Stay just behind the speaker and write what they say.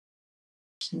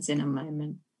questions in a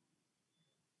moment.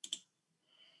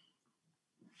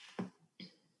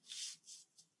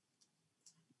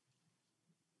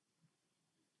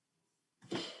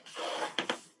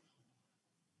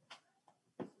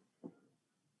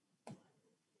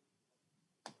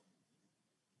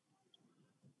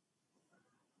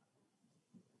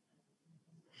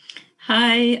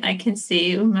 Hi, I can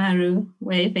see Umaru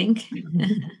waving.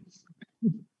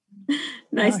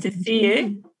 Nice to see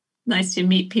you. Nice to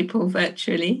meet people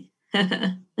virtually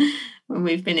when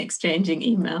we've been exchanging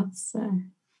emails. So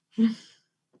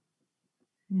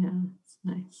yeah, it's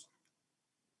nice.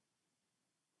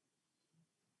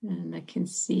 And I can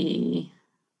see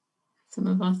some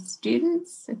of our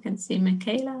students. I can see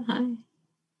Michaela, hi.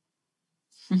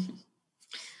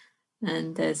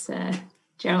 And there's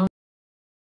Geraldine,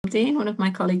 one of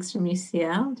my colleagues from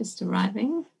UCL, just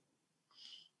arriving.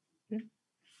 Okay.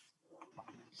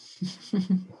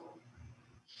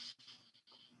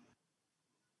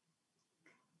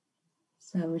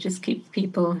 So we'll just keep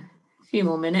people a few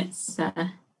more minutes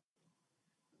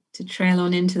to trail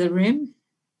on into the room.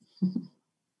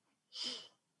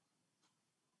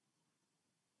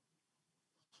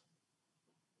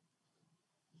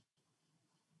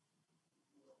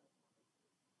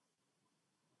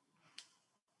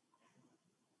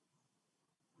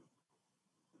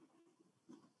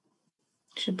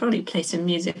 Should probably play some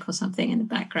music or something in the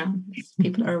background as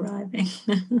people are arriving.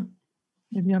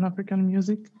 Maybe an African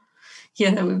music.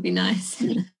 Yeah, that would be nice.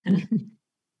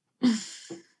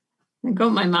 I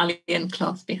got my Malian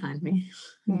cloth behind me.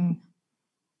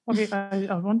 Okay,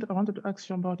 I wanted to ask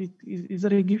you about it. Is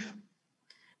that a gift?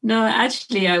 No,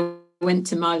 actually, I went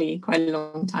to Mali quite a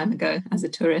long time ago as a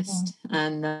tourist,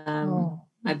 and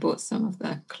I bought some of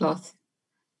the cloth.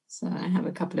 So I have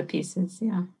a couple of pieces.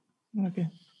 Yeah. Okay.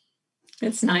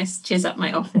 It's nice. Cheers up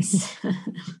my office.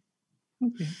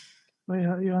 Okay. So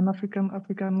you're an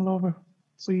African lover.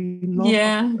 So you love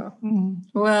Africa.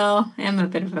 Well, I am a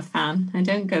bit of a fan. I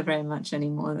don't go very much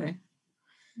anymore, though.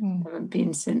 I haven't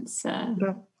been since. Have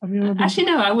you ever been Actually,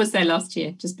 no, I was there last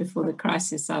year, just before the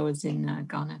crisis. I was in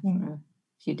Ghana for a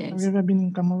few days. Have you ever been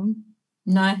in Cameroon?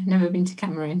 No, never been to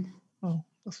Cameroon. Oh,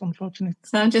 that's unfortunate.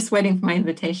 So I'm just waiting for my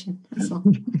invitation. That's all.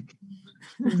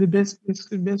 It's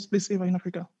the best place ever in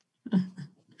Africa.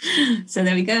 So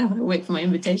there we go. I'll wait for my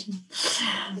invitation.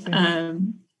 Okay.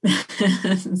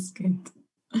 That's good.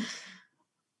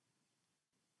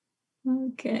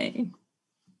 Okay.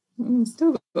 We've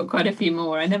still got quite a few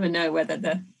more. I never know whether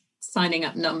the signing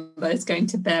up number is going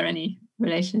to bear any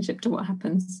relationship to what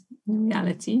happens in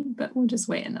reality, but we'll just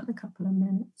wait another couple of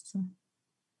minutes. So.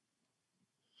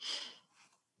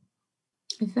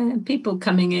 If people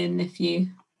coming in, I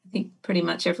think pretty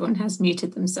much everyone has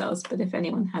muted themselves, but if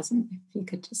anyone hasn't, if you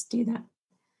could just do that.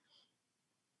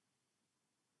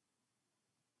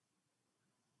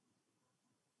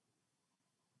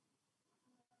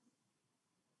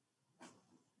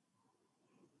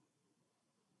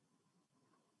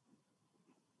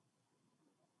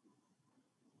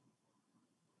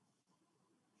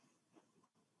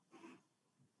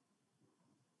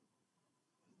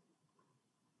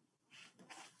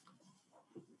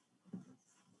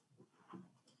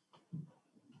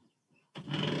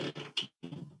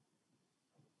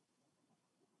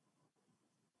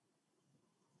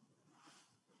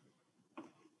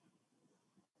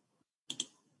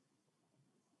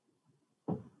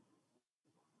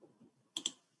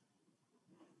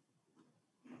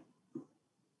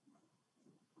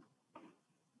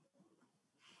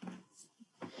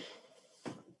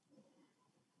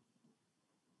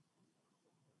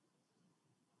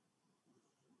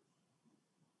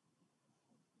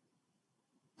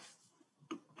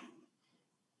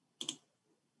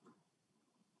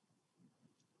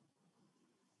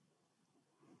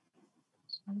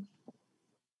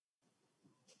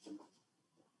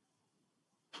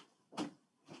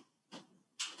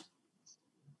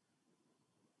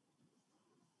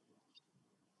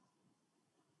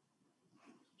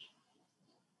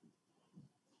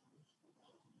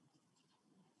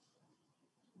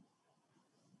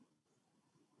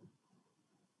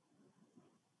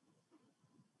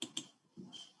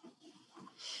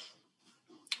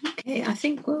 Okay, I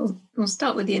think we'll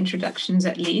start with the introductions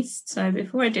at least. So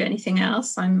before I do anything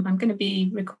else, I'm going to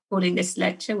be recording this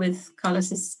lecture with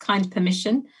Carlos's kind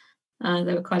permission.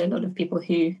 There were quite a lot of people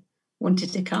who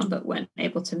wanted to come but weren't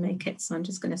able to make it, so I'm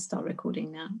just going to start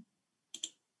recording now.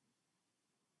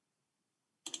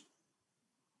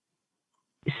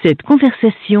 Cette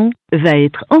conversation va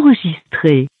être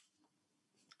enregistrée.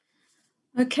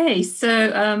 Okay,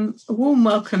 so a warm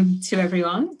welcome to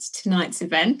everyone to tonight's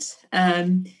event.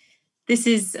 This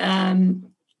is,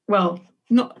 well,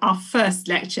 not our first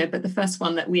lecture, but the first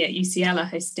one that we at UCL are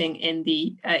hosting in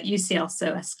the UCL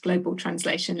SOAS Global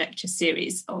Translation Lecture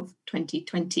Series of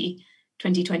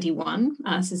 2020-2021.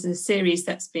 This is a series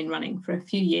that's been running for a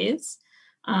few years,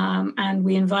 and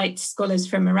we invite scholars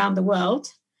from around the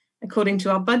world according to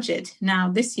our budget.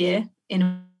 Now, this year, in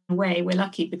a way, we're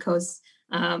lucky because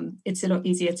it's a lot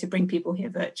easier to bring people here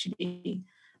virtually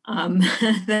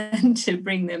than to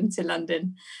bring them to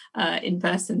London in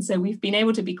person. So we've been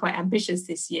able to be quite ambitious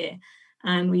this year,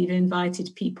 and we've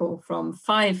invited people from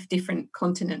 5 different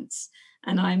continents.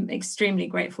 And I'm extremely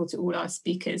grateful to all our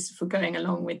speakers for going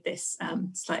along with this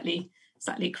slightly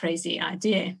crazy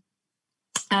idea.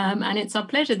 And it's our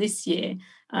pleasure this year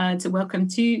to welcome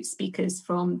 2 speakers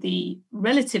from the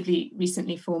relatively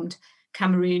recently formed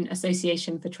Cameroon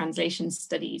Association for Translation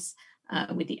Studies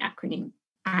with the acronym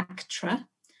ACTRA.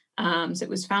 So it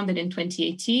was founded in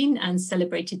 2018 and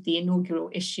celebrated the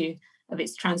inaugural issue of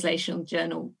its translational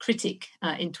journal Critic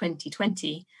in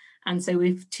 2020. And so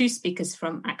we've 2 speakers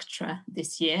from ACTRA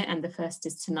this year, and the first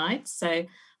is tonight. So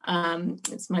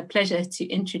it's my pleasure to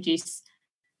introduce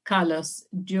Carlos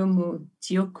Djomo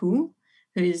Tiokou,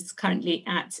 who is currently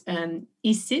at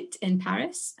ESIT in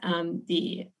Paris,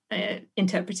 the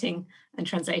Interpreting and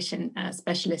Translation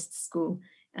Specialist School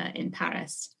in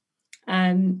Paris.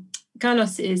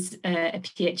 Carlos is a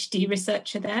PhD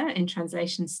researcher there in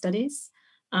translation studies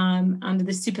under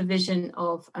the supervision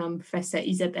of Professor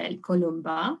Isabelle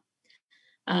Colomba.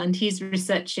 And he's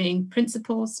researching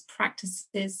principles,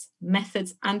 practices,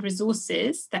 methods, and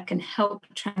resources that can help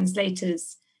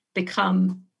translators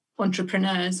become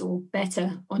entrepreneurs or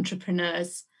better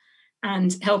entrepreneurs,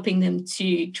 and helping them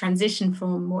to transition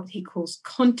from what he calls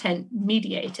content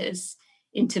mediators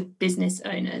into business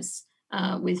owners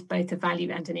with both a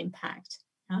value and an impact.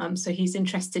 So he's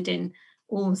interested in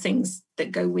all things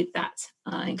that go with that,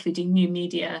 including new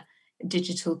media,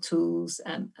 digital tools,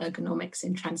 ergonomics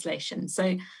in translation.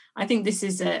 So I think this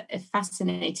is a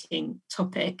fascinating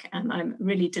topic, and I'm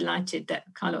really delighted that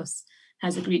Carlos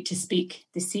has agreed to speak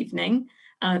this evening.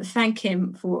 Thank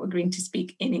him for agreeing to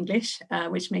speak in English,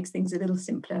 which makes things a little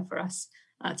simpler for us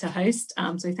to host.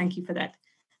 So thank you for that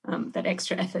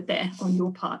extra effort there on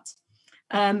your part.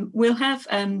 We'll have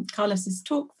Carlos's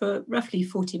talk for roughly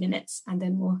 40 minutes, and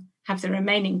then we'll have the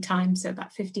remaining time, so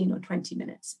about 15 or 20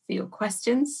 minutes for your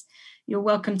questions. You're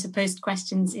welcome to post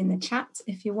questions in the chat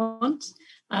if you want,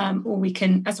 or we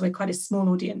can, as we're quite a small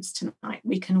audience tonight,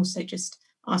 we can also just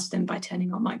ask them by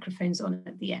turning our microphones on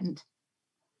at the end.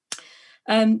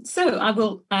 So I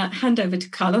will hand over to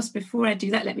Carlos. Before I do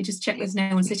that, let me just check there's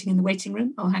no one sitting in the waiting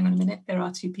room. Oh, hang on a minute. There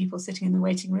are 2 people sitting in the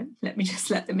waiting room. Let me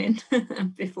just let them in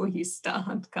before you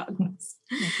start, Carlos.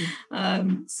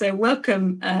 So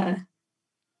welcome.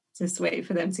 Just wait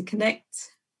for them to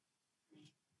connect.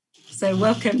 So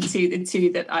welcome to the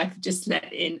 2 that I've just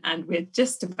let in, and we're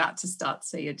just about to start,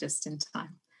 so you're just in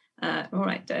time. All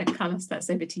right, Carlos, that's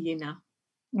over to you now.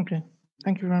 Okay,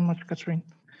 thank you very much, Catherine.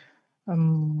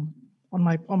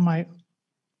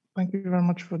 Thank you very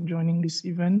much for joining this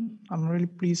event. I'm really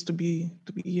pleased to be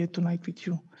here tonight with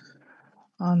you.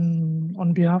 And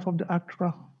on behalf of the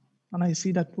ACTRA, and I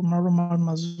see that Umaru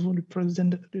Mazou, the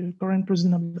current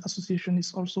president of the association,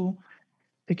 is also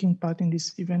taking part in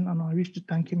this event, and I wish to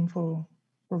thank him for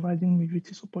providing me with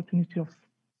this opportunity of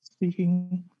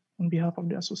speaking on behalf of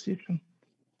the association.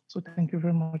 So thank you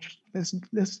very much. Let's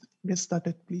get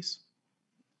started, please.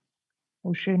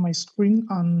 I'll share my screen,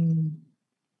 and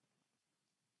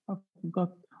I've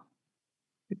got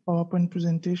the PowerPoint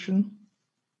presentation.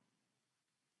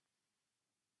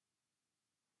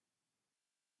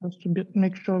 Just to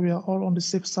make sure we are all on the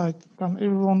safe side.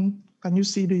 Can you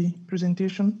see the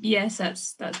presentation? Yes,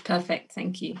 that's perfect.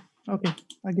 Thank you. Okay,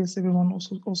 I guess everyone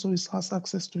also has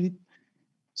access to it.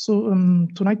 So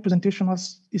tonight's presentation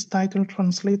is titled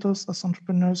Translators as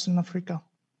Entrepreneurs in Africa.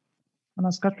 And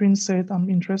as Catherine said, I'm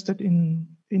interested in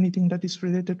anything that is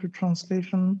related to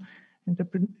translation,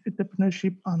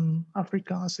 entrepreneurship, and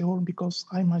Africa as a whole, because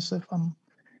I myself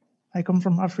I come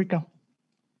from Africa.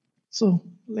 So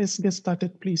let's get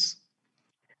started, please.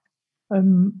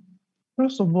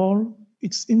 First of all,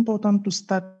 it's important to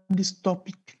start this talk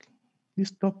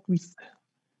with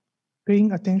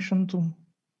paying attention to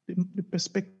the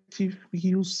perspective we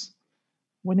use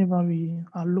whenever we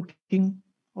are looking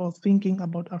or thinking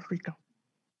about Africa.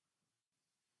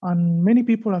 And many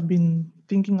people have been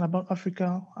thinking about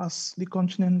Africa as the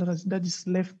continent that is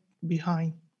left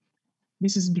behind.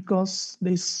 This is because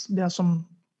there are some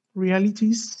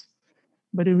realities,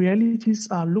 but the realities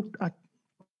are looked at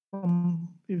from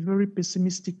a very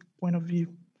pessimistic point of view.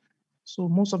 So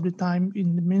most of the time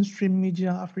in the mainstream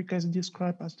media, Africa is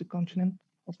described as the continent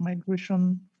of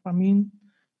migration, famine,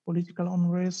 political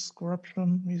unrest,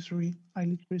 corruption, misery,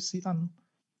 illiteracy, and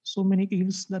so many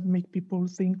ills that make people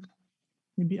think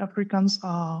maybe Africans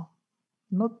are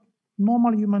not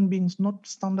normal human beings, not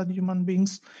standard human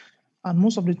beings, and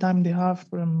most of the time they have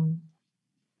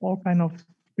all kind of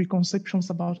preconceptions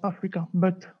about Africa.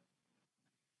 But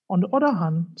on the other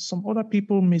hand, some other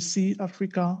people may see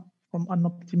Africa from an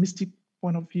optimistic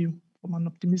point of view, from an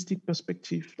optimistic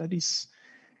perspective. That is,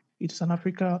 it's an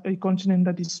Africa, a continent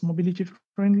that is mobility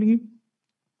friendly,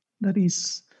 that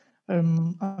is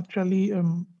actually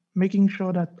making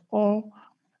sure that all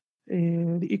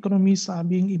the economies are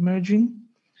being emerging.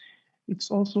 It's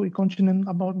also a continent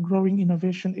about growing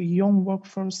innovation, a young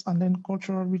workforce, and then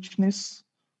cultural richness.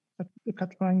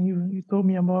 Katran, you told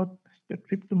me about your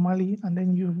trip to Mali, and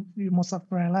then you must have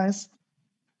realized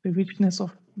the richness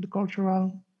of the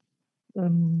cultural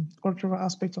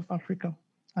aspects of Africa.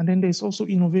 And then there's also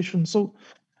innovation. So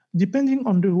depending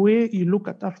on the way you look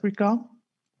at Africa,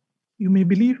 you may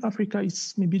believe Africa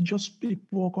is maybe just a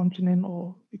poor continent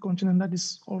or a continent that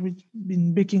is already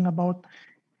been baking about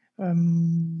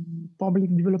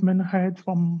public development aid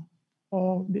from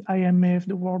all the IMF,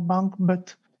 the World Bank,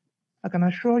 but I can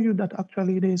assure you that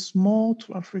actually there is more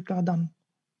to Africa than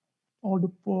all the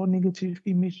poor negative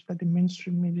image that the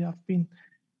mainstream media have been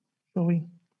showing.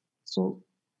 So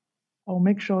I'll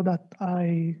make sure that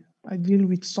I deal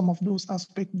with some of those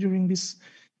aspects during this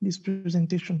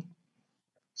presentation.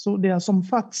 So there are some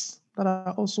facts that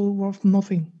are also worth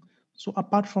nothing. So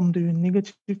apart from the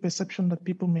negative perception that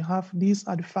people may have, these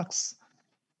are the facts.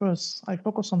 First, I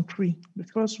focus on three. The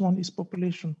first one is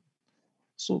population.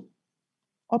 So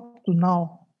up to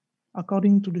now,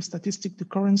 according to the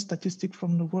current statistic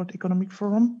from the World Economic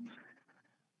Forum,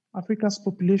 Africa's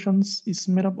populations is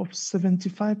made up of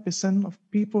 75% of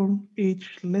people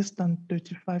aged less than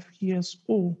 35 years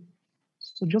old.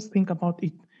 So just think about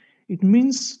it. It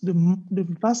means the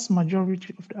vast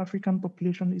majority of the African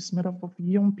population is made up of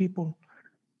young people.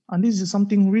 And this is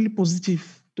something really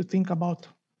positive to think about.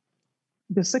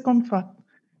 The second fact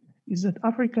is that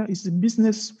Africa is a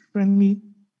business-friendly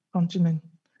continent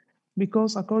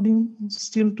because according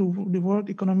still to the World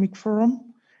Economic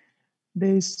Forum,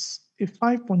 there is a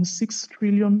 5.6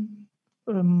 trillion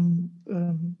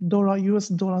US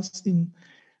dollars in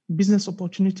business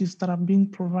opportunities that are being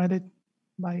provided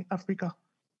by Africa,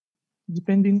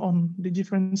 depending on the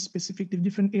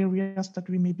different areas that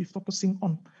we may be focusing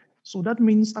on. So that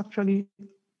means actually,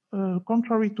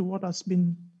 contrary to what has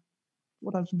been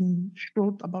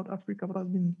showed about Africa, what has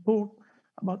been told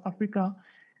about Africa,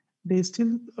 there's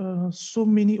still so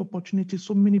many opportunities,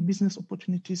 so many business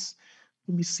opportunities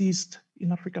to be seized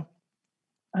in Africa.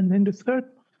 And then the third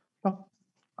fact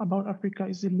about Africa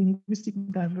is the linguistic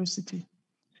diversity.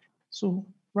 So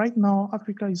right now,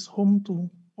 Africa is home to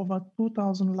over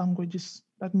 2,000 languages.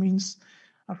 That means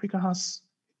Africa has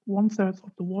 1/3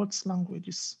 of the world's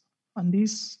languages. And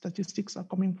these statistics are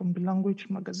coming from the Language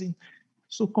magazine.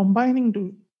 So combining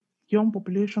the young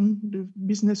population, the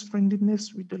business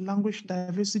friendliness with the language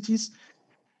diversities,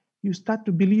 you start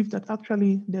to believe that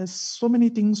actually there's so many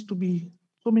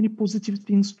positive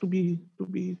things to be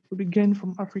gained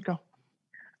from Africa.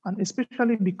 And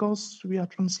especially because we are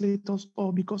translators,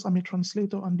 or because I'm a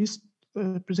translator, and this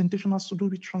presentation has to do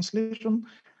with translation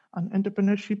and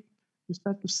entrepreneurship, we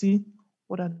start to see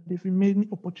what are the remaining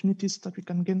opportunities that we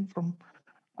can gain from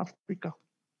Africa.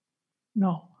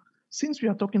 Now, since we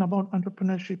are talking about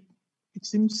entrepreneurship, it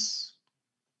seems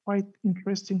quite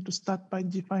interesting to start by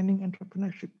defining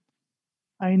entrepreneurship.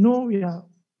 I know we are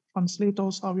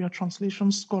translators or we are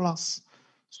translation scholars,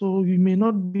 so we may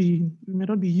not be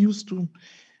used to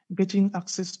getting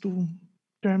access to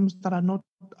terms that are not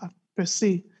per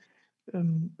se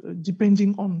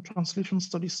depending on translation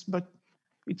studies, but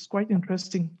it's quite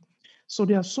interesting. So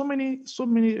there are so many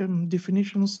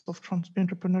definitions of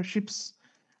entrepreneurships.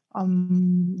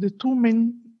 The two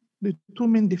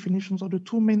main definitions, or the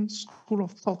two main school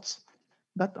of thoughts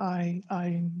that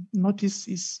I notice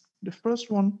is, the first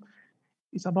one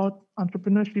is about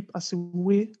entrepreneurship as a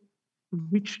way to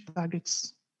reach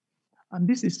targets. And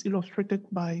this is illustrated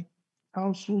by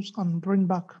Carl Schulz and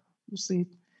Brennbach, who said,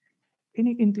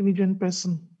 any intelligent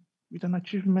person with an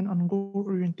achievement and goal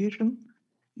orientation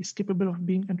is capable of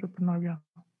being entrepreneurial.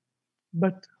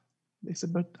 But, there's a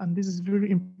but, and this is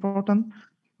very important,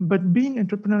 but being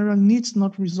entrepreneurial needs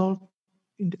not result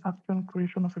in the actual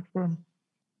creation of a firm.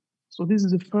 So this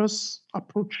is the first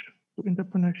approach to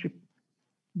entrepreneurship.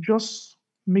 Just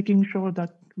making sure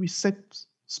that we set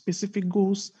specific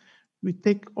goals, we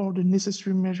take all the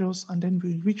necessary measures, and then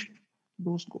we reach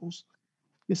those goals.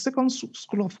 The second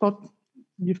school of thought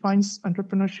defines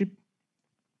entrepreneurship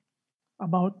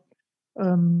about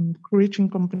creating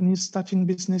companies, starting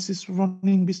businesses,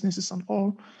 running businesses, and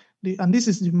all. And this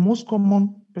is the most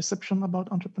common perception about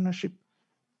entrepreneurship.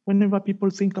 Whenever people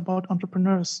think about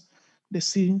entrepreneurs, they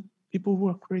see people who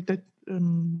have created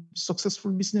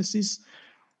successful businesses,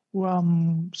 who are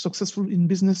successful in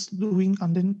business doing,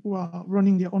 and then who are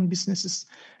running their own businesses.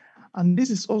 And this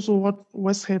is also what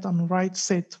Westhead and Wright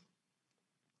said.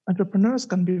 Entrepreneurs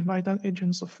can be vital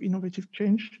agents of innovative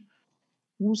change,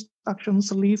 whose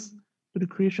actions lead to the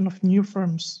creation of new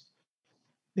firms.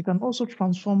 They can also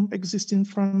transform existing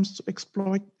firms to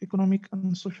exploit economic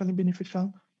and socially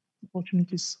beneficial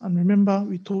opportunities. And remember,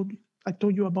 I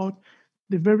told you about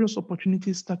the various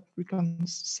opportunities that we can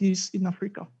seize in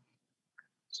Africa.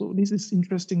 So this is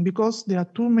interesting because there are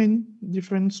two main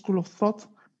different schools of thought,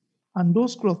 and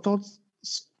those schools of thought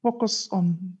focus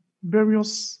on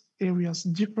various areas,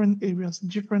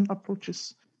 different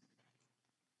approaches.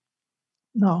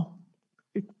 Now,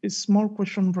 a small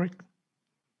question break.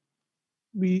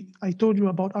 I told you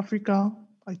about Africa,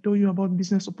 I told you about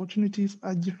business opportunities,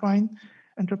 I defined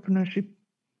entrepreneurship.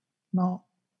 Now,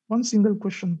 one single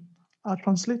question, are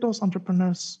translators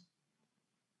entrepreneurs?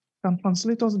 Can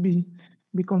translators be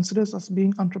considered as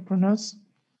being entrepreneurs?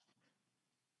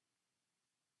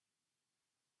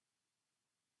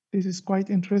 This is quite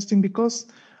interesting because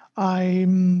I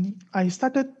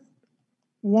started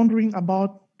wondering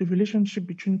about the relationship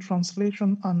between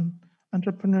translation and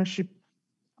entrepreneurship.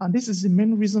 And this is the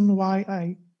main reason why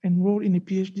I enrolled in a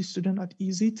PhD student at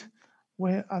ESIT,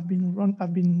 where I've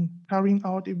been carrying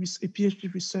out a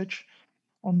PhD research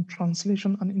on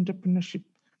translation and entrepreneurship.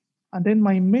 And then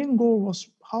my main goal was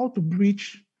how to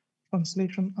bridge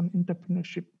translation and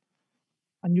entrepreneurship.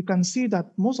 And you can see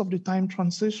that most of the time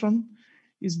translation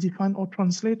is defined, or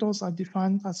translators are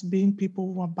defined as being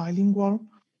people who are bilingual,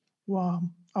 who are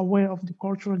aware of the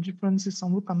cultural differences,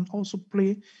 and who can also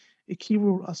play a key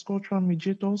role as cultural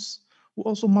mediators, who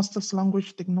also masters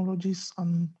language technologies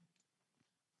and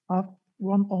have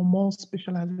one or more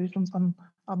specializations and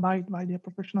abide by their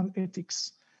professional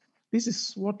ethics. This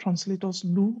is what translators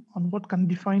do and what can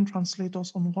define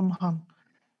translators on one hand.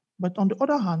 But on the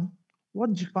other hand,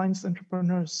 what defines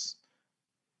entrepreneurs?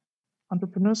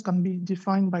 Entrepreneurs can be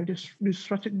defined by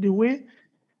the way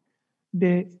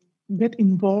they get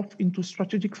involved into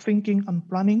strategic thinking and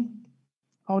planning,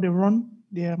 how they run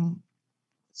their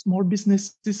small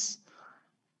businesses,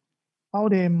 how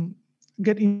they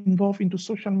get involved into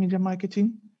social media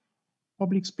marketing,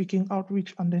 public speaking,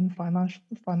 outreach, and then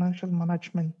financial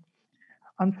management.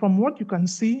 And from what you can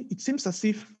see, it seems as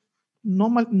if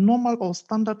normal or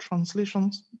standard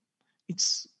translations,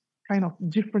 it's kind of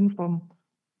different from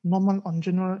normal and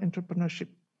general entrepreneurship.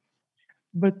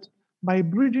 But by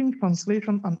bridging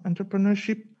translation and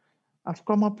entrepreneurship, I've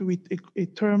come up with a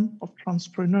term of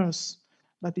transpreneurs,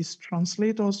 that is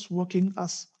translators working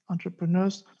as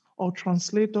entrepreneurs, or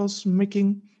translators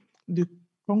making the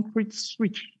concrete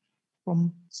switch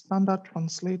from standard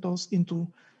translators into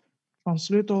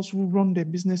translators who run their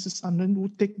businesses and then who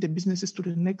take the businesses to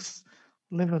the next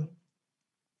level.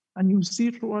 And you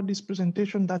see throughout this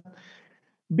presentation that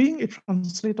being a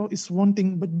translator is one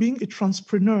thing, but being a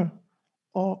transpreneur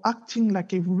or acting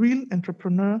like a real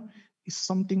entrepreneur is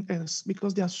something else,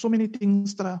 because there are so many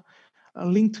things that are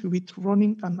linked with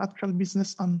running an actual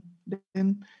business and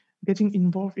then getting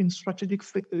involved in strategic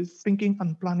thinking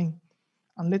and planning.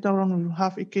 And later on, we'll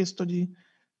have a case study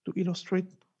to illustrate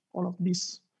all of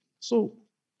this. So,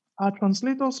 are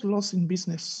translators lost in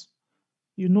business?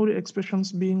 You know the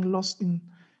expressions being lost in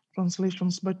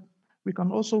translations, but we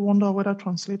can also wonder whether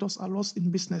translators are lost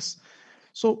in business.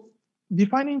 So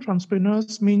defining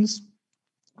transpreneurs means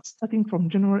starting from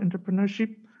general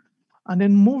entrepreneurship and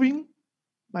then moving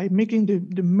by making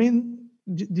the main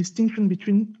distinction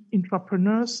between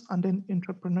intrapreneurs and then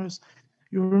entrepreneurs.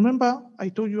 You remember I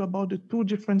told you about the two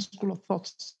different schools of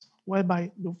thoughts,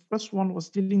 whereby the first one was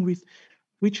dealing with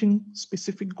reaching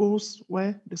specific goals,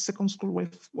 where the second school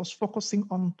was focusing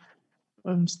on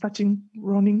starting,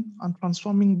 running, and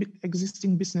transforming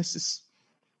existing businesses.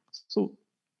 So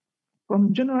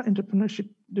from general entrepreneurship,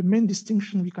 the main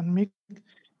distinction we can make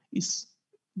is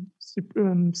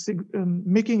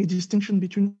making a distinction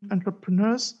between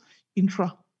entrepreneurs,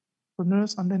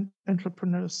 intrapreneurs, and then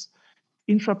entrepreneurs.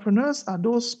 Intrapreneurs are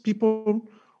those people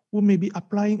who may be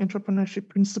applying entrepreneurship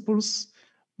principles,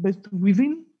 but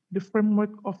within the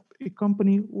framework of a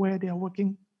company where they are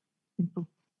working into.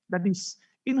 That is,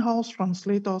 in-house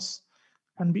translators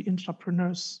can be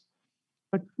entrepreneurs,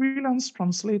 but freelance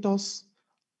translators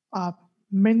are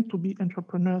meant to be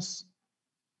entrepreneurs.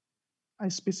 I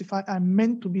specify are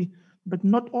meant to be, but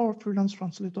not all freelance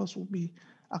translators will be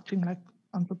acting like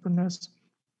entrepreneurs.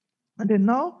 And then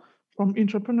now from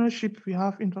entrepreneurship, we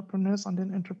have entrepreneurs and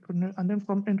then entrepreneur. And then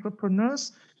from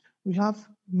entrepreneurs, we have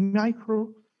micro,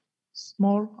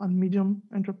 small and medium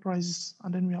enterprises.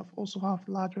 And then we also have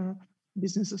larger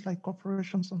businesses like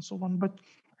corporations and so on. But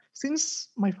since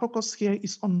my focus here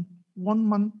is on one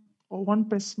man or one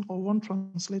person or one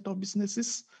translator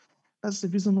businesses, that's the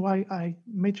reason why I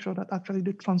made sure that actually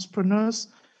the entrepreneurs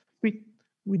fit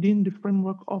within the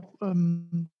framework of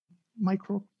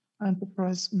micro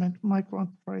enterprises.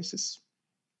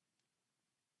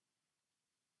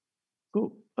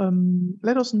 So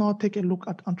let us now take a look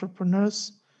at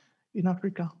entrepreneurs in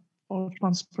Africa or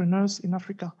entrepreneurs in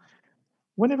Africa.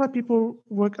 Whenever people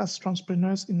work as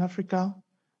entrepreneurs in Africa,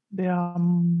 they are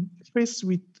faced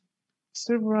with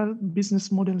several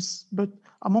business models, but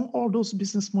among all those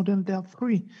business models, there are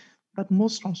three that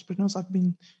most entrepreneurs have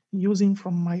been using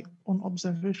from my own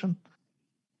observation.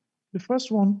 The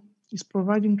first one is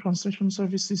providing translation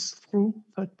services through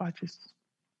third parties.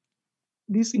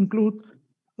 These include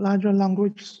larger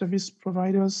language service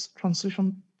providers,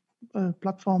 translation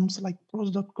platforms like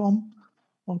pros.com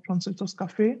or Translators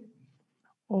Cafe,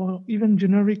 or even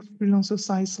generic freelancer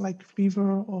sites like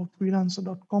Fiverr or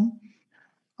freelancer.com.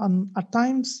 And at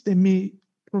times, they may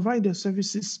provide their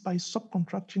services by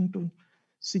subcontracting to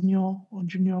senior or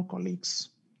junior colleagues.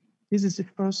 This is the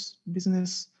first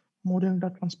business model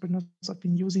that entrepreneurs have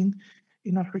been using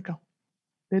in Africa.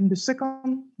 Then the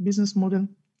second business model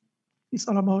is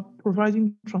all about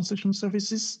providing translation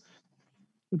services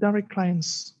to direct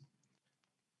clients.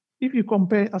 If you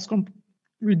compare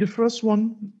with the first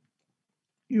one,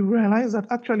 you realize that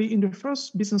actually in the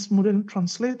first business model,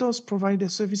 translators provide their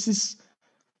services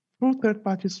through third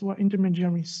parties who are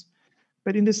intermediaries.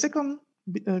 But in the second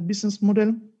business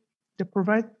model, they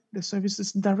provide the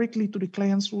services directly to the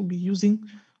clients who will be using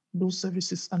those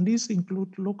services. And these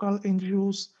include local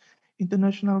NGOs,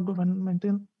 international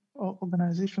governmental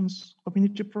organizations,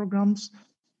 community programs,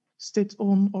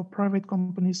 state-owned or private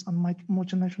companies, and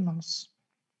multinationals.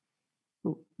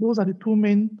 So those are the two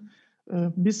main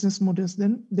business models.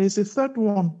 Then there's a third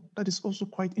one that is also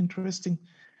quite interesting,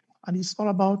 and it's all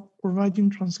about providing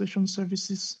translation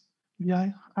services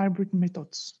via hybrid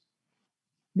methods.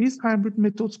 These hybrid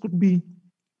methods could be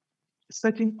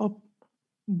setting up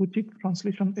boutique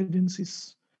translation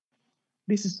agencies.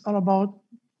 This is all about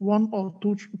one or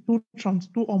two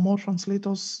or more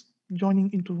translators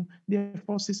joining into their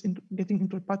forces, into getting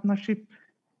into a partnership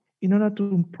in order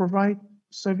to provide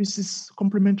services,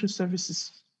 complementary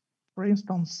services. For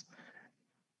instance,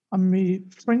 I'm a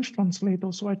French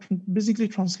translator, so I basically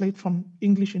translate from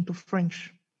English into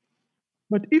French.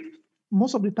 But if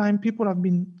most of the time people have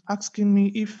been asking me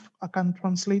if I can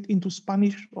translate into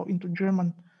Spanish or into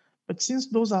German, but since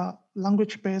those are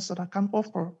language pairs that I can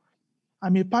offer, I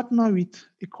may partner with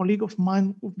a colleague of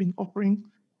mine who's been offering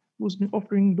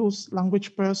those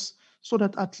language pairs, so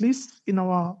that at least in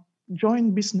our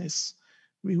joint business,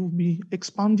 we will be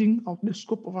expanding the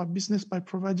scope of our business by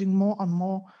providing more and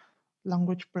more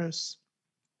language pairs.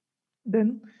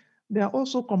 Then there are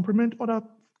also other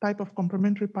type of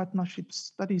complementary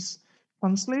partnerships. That is,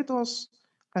 translators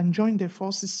can join their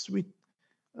forces with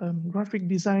graphic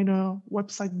designer,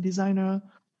 website designer,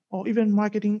 or even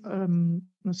marketing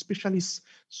specialists,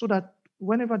 so that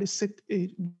whenever they set a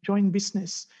joint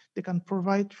business, they can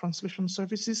provide translation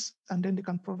services, and then they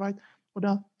can provide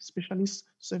other specialist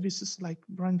services like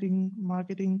branding,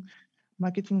 marketing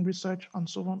research, and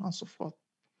so on and so forth.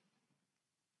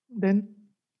 Then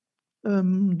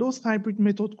those hybrid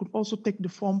methods could also take the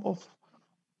form of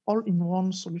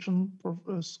all-in-one solution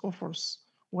offers,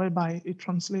 whereby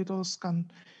translators can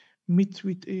meet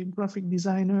with a graphic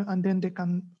designer, and then they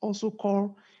can also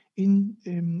call in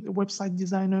a website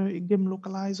designer, a game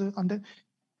localizer, and then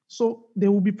so they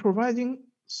will be providing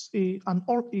a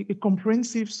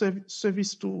comprehensive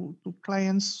service to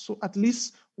clients. So at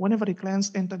least whenever the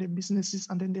clients enter the businesses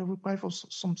and then they require for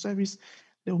some service,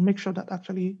 they will make sure that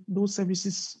actually those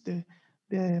services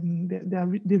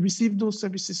they receive those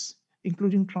services,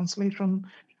 including translation,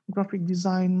 graphic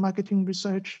design, marketing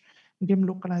research, game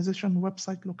localization,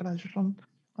 website localization,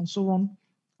 and so on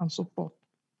and so forth.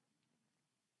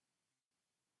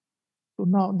 So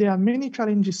now there are many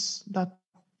challenges that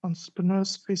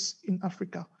entrepreneurs face in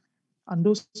Africa, and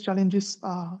those challenges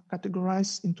are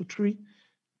categorized into three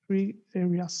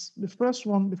areas. The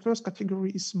first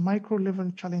category is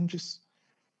micro-level challenges.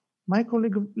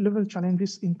 Micro-level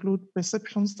challenges include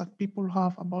perceptions that people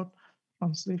have about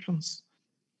translations.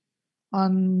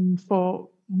 And for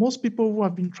most people who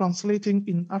have been translating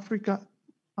in Africa,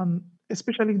 and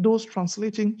especially those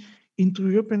translating into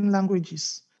European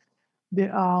languages, they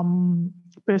are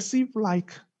perceived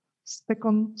like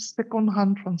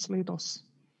second-hand translators.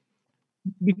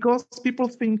 Because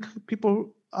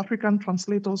African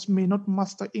translators may not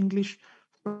master English,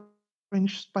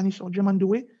 French, Spanish, or German the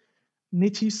way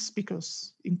native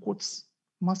speakers, in quotes,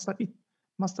 master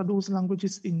those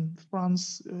languages in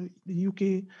France, the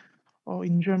UK, or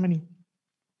in Germany.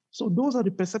 So those are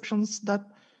the perceptions that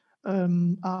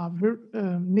are very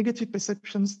negative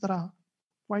perceptions that are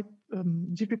quite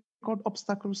difficult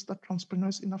obstacles that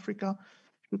entrepreneurs in Africa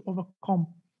should overcome.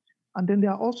 And then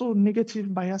there are also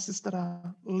negative biases that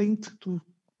are linked to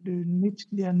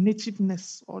their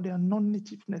nativeness or their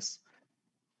non-nativeness.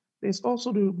 There's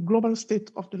also the global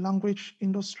state of the language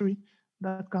industry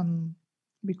that can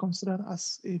be considered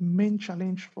as a main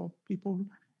challenge for people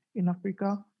in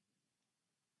Africa.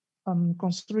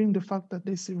 Considering the fact that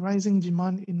there's a rising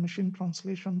demand in machine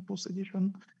translation,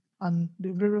 post-edition, and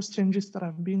the various changes that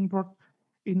have been brought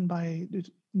in by the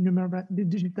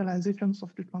digitalizations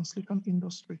of the translation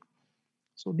industry.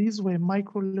 So these were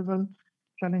micro-level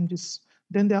challenges.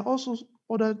 Then there are also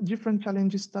other different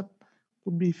challenges that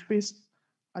could be faced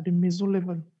at the meso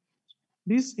level.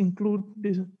 These include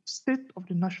the state of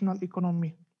the national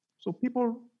economy. So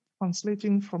people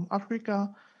translating from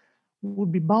Africa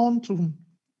would be bound to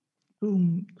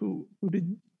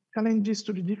the challenges,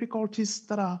 to the difficulties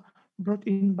that are brought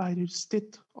in by the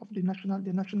state of the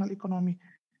national economy.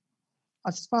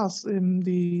 As far as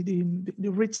the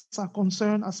rates are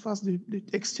concerned, as far as the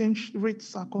exchange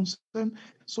rates are concerned.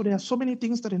 So there are so many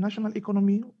things that the national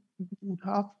economy would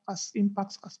have as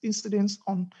impacts, as incidents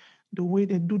on the way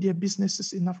they do their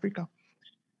businesses in Africa.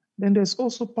 Then there's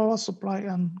also power supply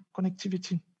and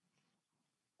connectivity.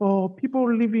 For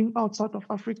people living outside of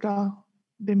Africa,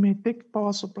 they may take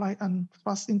power supply and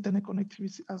fast internet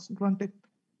connectivity as granted,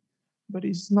 but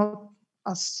it's not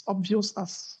as obvious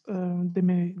as they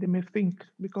may think,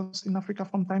 because in Africa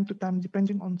from time to time,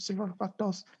 depending on several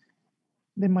factors,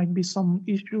 there might be some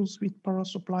issues with power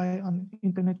supply and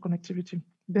internet connectivity.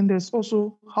 Then there's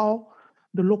also how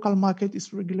the local market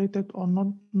is regulated or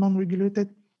non-regulated.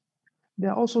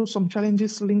 There are also some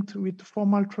challenges linked with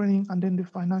formal training and then the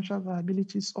financial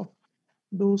viabilities of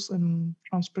those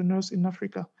entrepreneurs in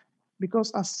Africa.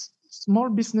 Because as small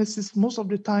businesses, most of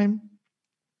the time,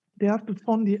 they have to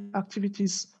fund the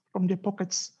activities from their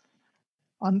pockets.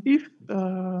 And if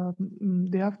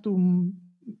they have to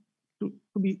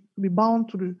be bound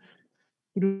to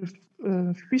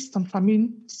the feast and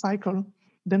famine cycle,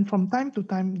 then from time to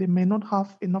time, they may not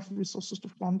have enough resources to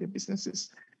fund their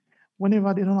businesses.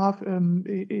 Whenever they don't have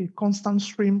a constant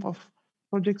stream of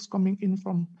projects coming in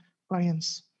from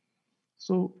clients.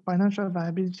 So financial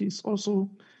viability is also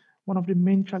one of the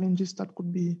main challenges that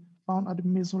could be found at the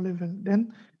meso level.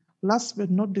 Then last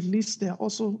but not the least, there are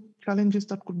also challenges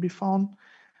that could be found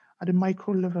at the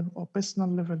micro level or personal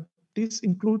level. These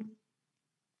include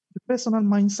the personal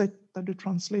mindset that the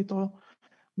translator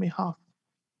may have.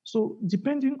 So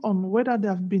depending on whether they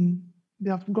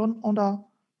have gone under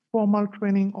formal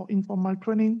training or informal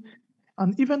training,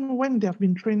 and even when they have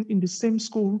been trained in the same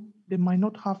school, they might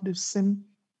not have the same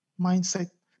mindset.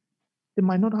 They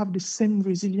might not have the same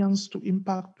resilience to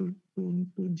impact, to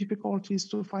difficulties,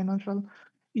 to financial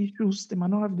issues. They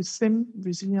might not have the same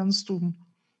resilience to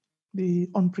the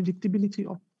unpredictability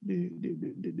of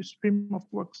the stream of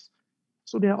works.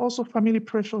 So there are also family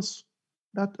pressures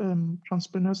that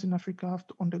entrepreneurs in Africa have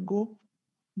to undergo,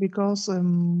 because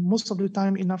most of the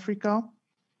time in Africa,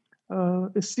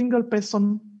 a single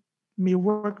person may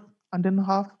work and then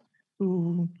have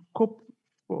to cope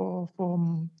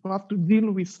to have to deal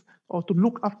with or to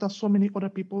look after so many other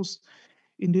people's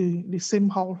in the same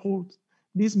household.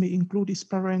 These may include his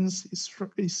parents,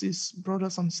 his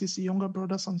brothers and sisters, younger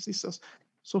brothers and sisters.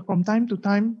 So from time to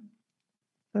time,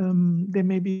 they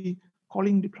may be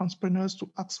calling the entrepreneurs to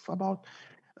ask about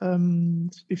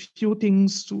a few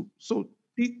things. So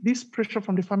this pressure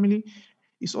from the family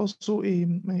is also a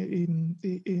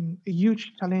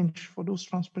huge challenge for those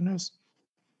entrepreneurs.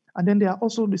 And then there are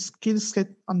also the skill set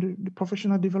and the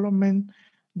professional development,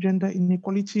 gender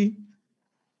inequality,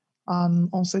 and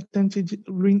uncertainty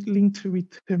linked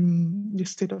with the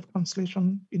state of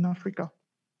translation in Africa.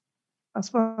 As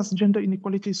far as gender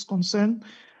inequality is concerned,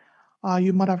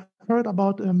 you might have heard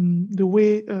about the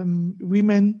way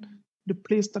the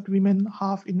place that women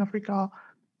have in Africa.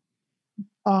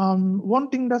 One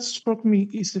thing that struck me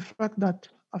is the fact that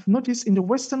I've noticed in the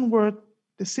Western world,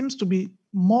 there seems to be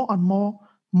more and more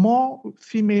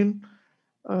female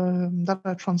that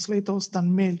are translators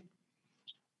than male.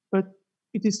 But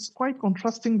it is quite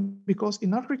contrasting, because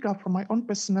in Africa, from my own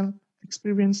personal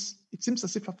experience, it seems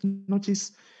as if I've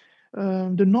noticed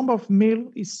the number of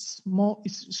male is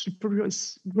superior,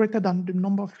 is greater than the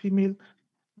number of female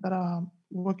that are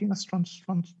working as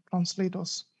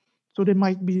translators. So there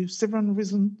might be several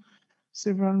reasons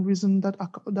that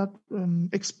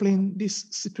explain this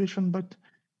situation, but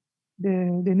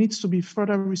there needs to be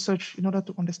further research in order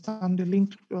to understand the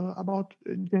link about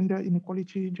gender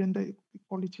inequality, gender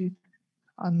equality,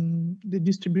 and the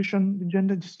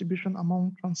gender distribution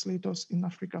among translators in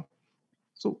Africa.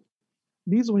 So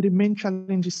these were the main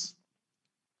challenges.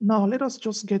 Now let us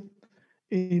just get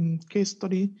a case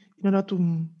study in order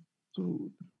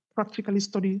to practically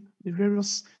study the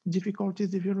various difficulties,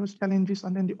 the various challenges,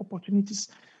 and then the opportunities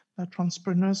that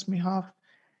entrepreneurs may have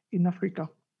in Africa.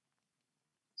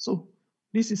 So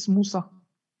this is Musa.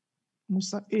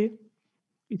 Musa A.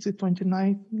 It's a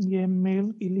 29-year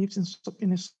male. He lives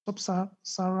in a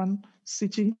sub-Saharan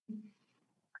city.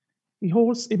 He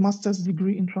holds a master's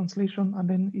degree in translation, and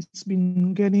then he's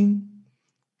been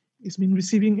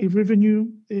receiving a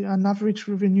revenue, an average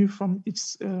revenue from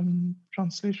its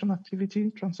translation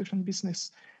activity, translation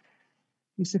business.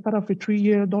 He's a father of a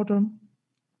 3-year daughter,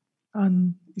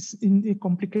 and is in a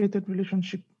complicated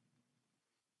relationship.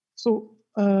 So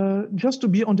just to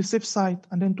be on the safe side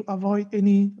and then to avoid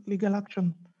any legal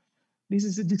action, this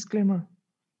is a disclaimer.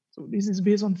 So this is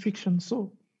based on fiction.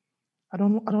 So I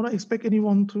don't expect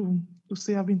anyone to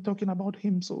say I've been talking about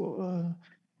him. So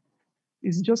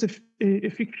it's just a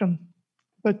fiction.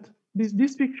 But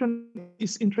this fiction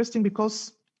is interesting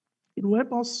because it will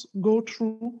help us go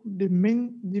through the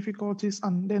main difficulties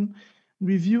and then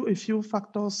review a few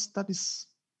factors that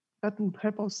would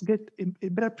help us get a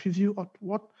better preview of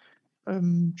what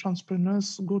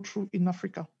entrepreneurs go through in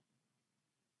Africa.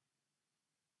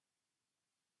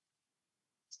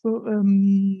 So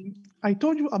I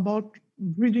told you about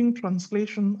bridging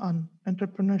translation and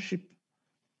entrepreneurship.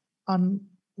 And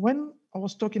when I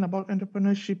was talking about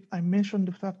entrepreneurship, I mentioned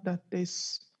the fact that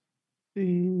there's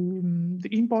the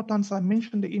importance, I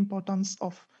mentioned the importance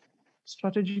of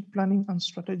strategic planning and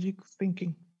strategic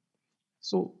thinking.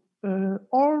 So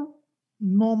all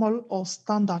normal or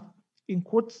standard, in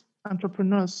quotes,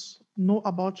 entrepreneurs know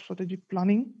about strategic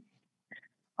planning.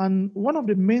 And one of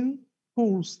the main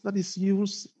tools that is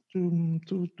used to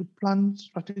plan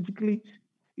strategically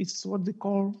is what they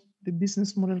call the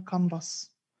business model canvas.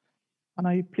 And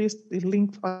I placed a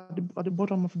link at the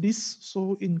bottom of this.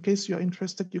 So in case you're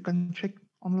interested, you can check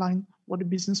online what the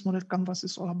business model canvas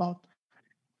is all about.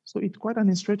 So it's quite an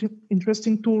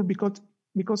interesting tool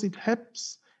because it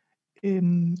helps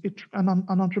an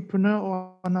entrepreneur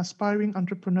or an aspiring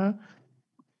entrepreneur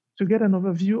to get an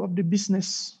overview of the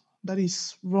business that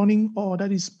is running or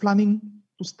that is planning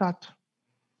to start.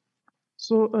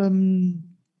 So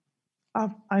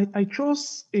I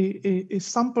chose a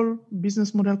sample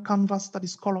business model canvas that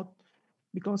is colored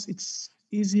because it's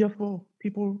easier for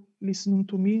people listening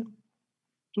to me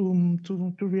to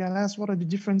realize what are the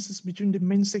differences between the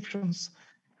main sections.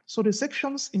 So the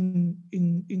sections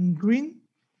in green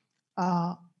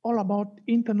are all about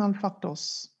internal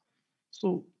factors.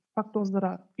 So factors that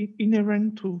are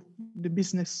inherent to the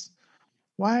business,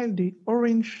 while the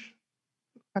orange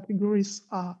categories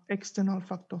are external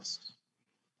factors.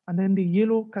 And then the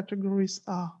yellow categories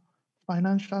are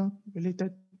financial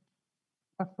related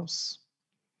factors.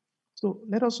 So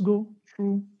let us go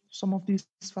through some of these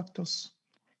factors.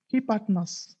 Key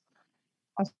partners.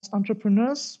 As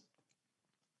entrepreneurs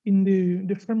in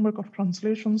the framework of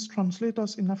translations,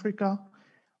 translators in Africa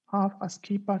have as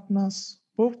key partners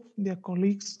both their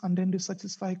colleagues and then the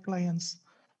satisfied clients.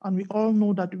 And we all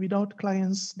know that without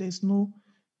clients, there's no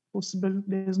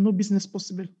business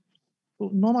possible. So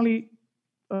normally,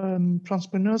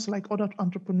 entrepreneurs, like other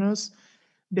entrepreneurs,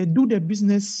 they do their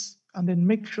business and then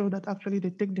make sure that actually they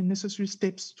take the necessary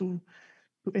steps to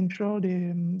ensure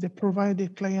they provide their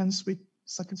clients with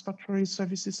satisfactory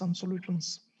services and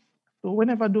solutions. So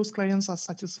whenever those clients are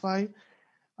satisfied,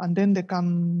 and then they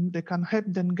can help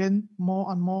them gain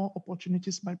more and more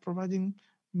opportunities by providing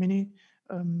many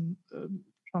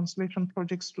translation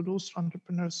projects to those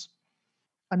entrepreneurs.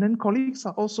 And then colleagues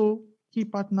are also key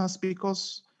partners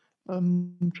because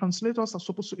translators are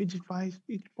supposed to edify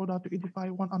each other, to edify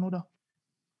one another.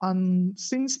 And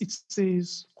since it's a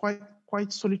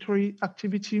quite solitary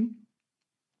activity,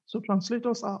 so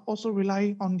translators are also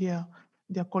relying on their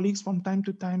colleagues from time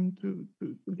to time to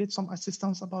get some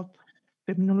assistance about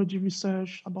terminology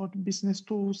research, about business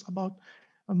tools, about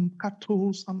CAT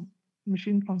tools, and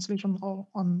machine translation, or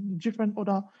on different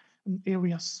other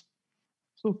areas.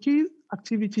 So key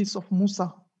activities of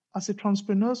Musa. As a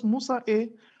entrepreneur, Musa A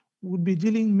would be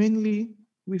dealing mainly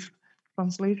with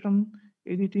translation,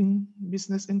 editing,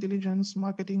 business intelligence,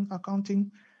 marketing,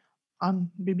 accounting, and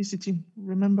babysitting.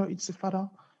 Remember, it's the father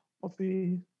of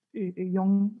a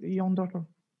young daughter,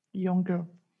 a young girl.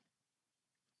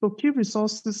 So key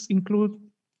resources include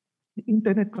the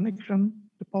internet connection,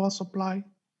 the power supply,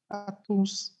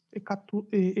 tools,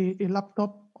 a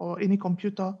laptop or any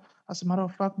computer, as a matter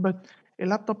of fact, but a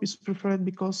laptop is preferred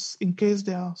because in case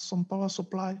there are some power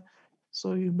supply,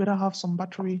 so you better have some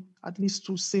battery at least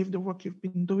to save the work you've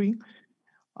been doing.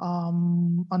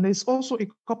 And there's also a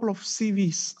couple of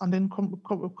CVs and then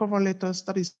cover letters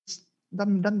that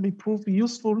may prove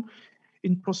useful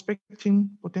in prospecting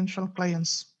potential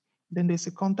clients. Then there's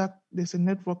a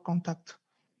network contact.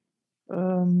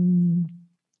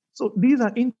 So these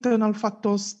are internal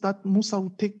factors that Musa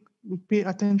would pay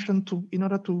attention to in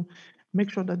order to make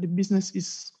sure that the business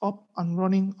is up and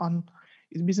running and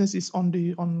his business is on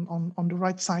the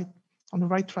right side, on the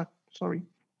right track. Sorry.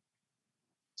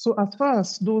 So as far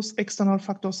as those external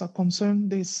factors are concerned,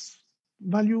 there's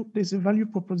a value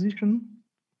proposition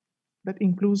that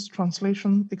includes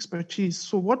translation expertise.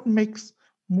 So what makes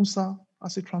Musa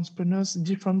as a transpreneur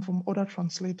different from other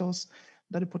translators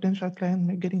that a potential client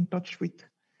may get in touch with?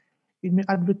 It may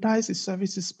advertise its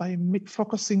services by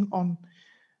focusing on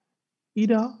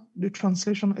either the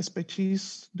translation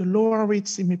expertise, the lower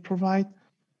rates it may provide,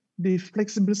 the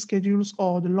flexible schedules,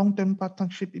 or the long-term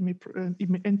partnership it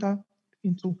may enter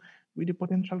into with the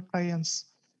potential clients.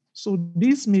 So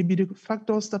these may be the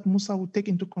factors that Musa will take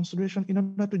into consideration in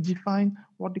order to define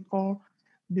what they call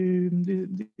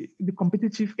the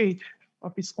competitive edge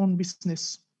of his own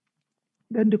business.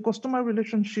 Then the customer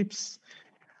relationships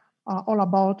are all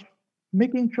about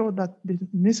making sure that the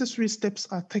necessary steps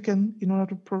are taken in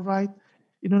order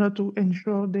to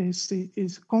ensure there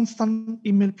is constant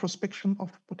email prospection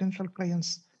of potential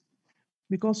clients.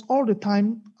 Because all the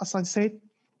time, as I said,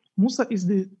 Musa is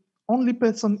the only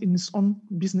person in his own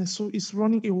business. So he's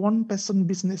running a one-person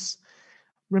business.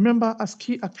 Remember, as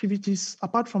key activities,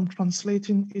 apart from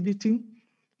translating, editing,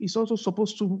 he's also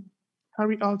supposed to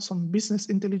carry out some business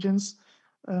intelligence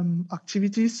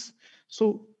activities.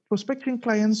 So prospecting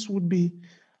clients would be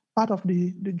part of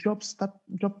the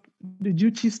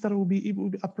duties that will be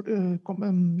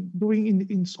doing in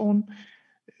its own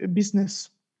business.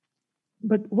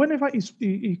 But whenever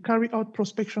he carry out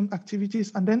prospection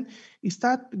activities and then he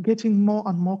start getting more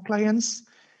and more clients,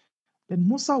 then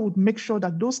Musa would make sure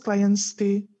that those clients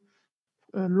stay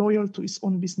loyal to his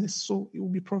own business. So he will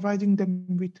be providing them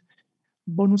with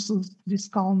bonuses,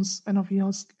 discounts, end of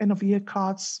year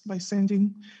cards by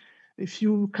sending a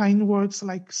few kind words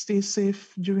like stay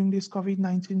safe during this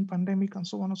COVID-19 pandemic and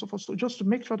so on and so forth. So just to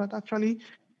make sure that actually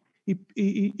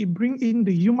he bring in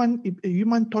a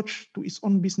human touch to his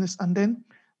own business, and then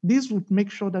this would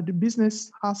make sure that the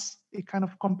business has a kind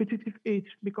of competitive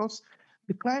edge, because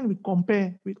the client will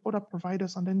compare with other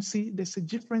providers and then see there's a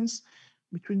difference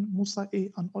between Musa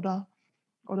A and other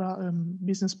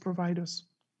business providers.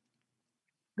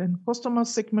 Then customer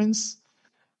segments.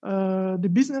 The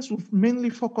business will mainly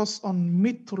focus on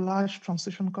mid to large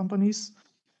translation companies,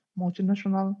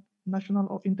 multinational, national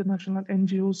or international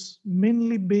NGOs,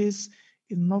 mainly based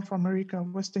in North America,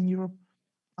 Western Europe,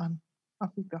 and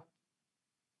Africa.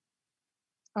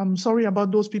 I'm sorry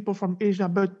about those people from Asia,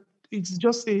 but it's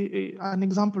just an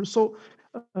example. So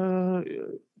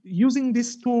using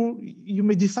this tool, you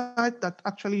may decide that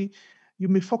actually you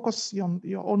may focus on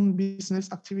your own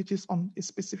business activities on a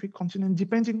specific continent,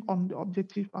 depending on the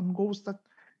objective and goals that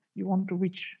you want to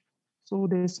reach. So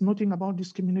there's nothing about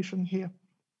discrimination here.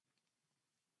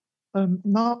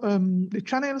 Now, the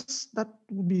channels that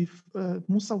would be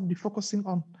Musa will be focusing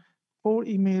on: all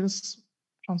emails,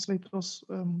 translators,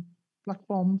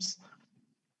 platforms,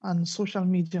 and social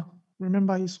media.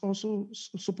 Remember, he's also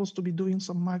supposed to be doing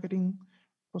some marketing,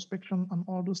 prospection, and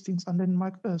all those things. And then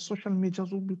social media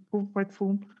will be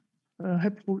helpful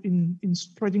in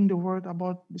spreading the word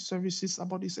about the services,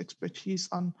 about his expertise,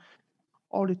 and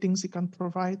all the things he can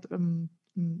provide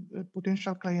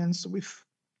potential clients with.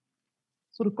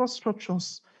 So the cost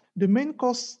structures, the main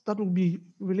costs that will be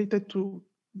related to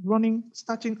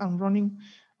starting and running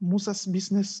Musa's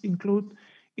business include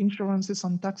insurances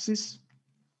and taxes,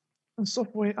 and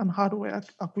software and hardware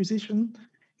acquisition,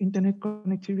 internet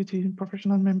connectivity,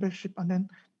 professional membership, and then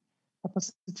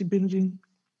capacity building.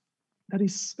 That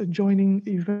is joining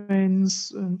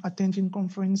events, attending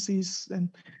conferences, and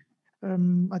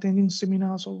attending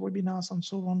seminars or webinars and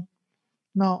so on.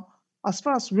 Now, as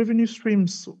far as revenue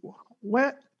streams,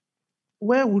 where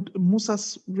would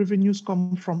Musa's revenues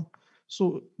come from?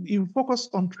 So you focus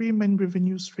on three main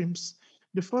revenue streams.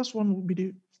 The first one would be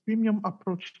the freemium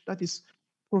approach, that is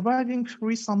providing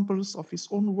free samples of his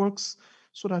own works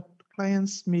so that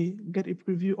clients may get a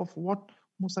preview of what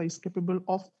Musa is capable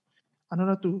of in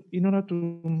order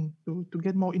to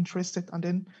get more interested and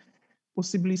then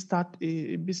possibly start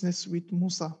a business with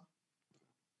Musa.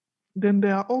 Then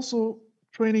there are also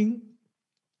training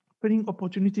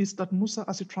opportunities that Musa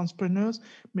as a transpreneur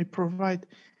may provide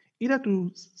either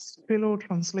to fellow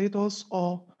translators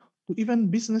or to even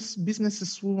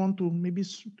businesses who want to maybe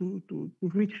to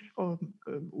reach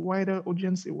wider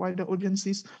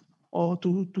audiences or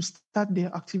to start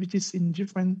their activities in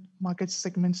different market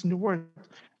segments in the world.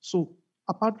 So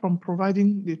apart from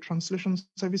providing the translation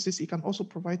services, it can also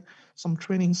provide some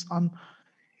trainings, and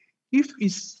if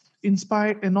it's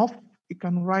inspired enough, it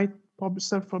can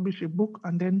self-publish a book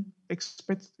and then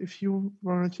expect a few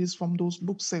royalties from those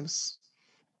book sales.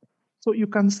 So you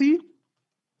can see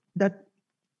that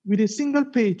with a single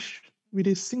page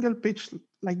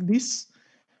like this,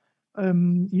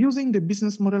 using the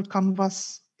business model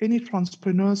canvas, any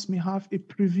entrepreneurs may have a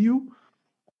preview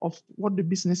of what the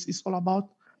business is all about.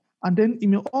 And then it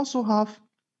may also have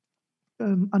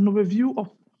an overview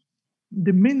of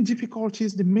the main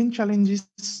difficulties, the main challenges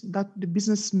that the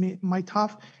business might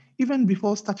have even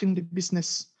before starting the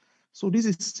business. So this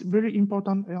is very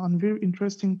important and very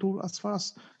interesting tool as far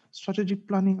as strategic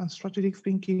planning and strategic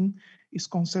thinking is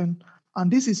concerned.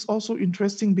 And this is also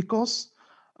interesting because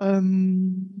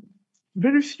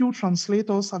very few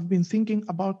translators have been thinking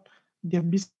about their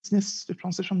business, the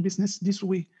translation business, this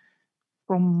way.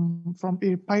 From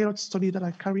a pilot study that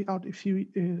I carried out a few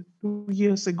 2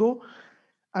 years ago,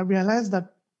 I realized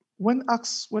that when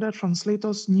asked whether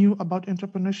translators knew about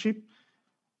entrepreneurship,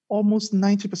 almost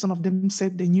 90% of them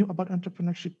said they knew about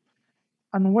entrepreneurship.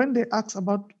 And when they asked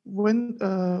about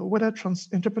whether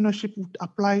entrepreneurship would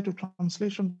apply to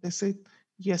translation, they said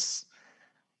yes.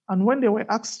 And when they were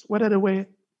asked whether they were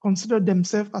considered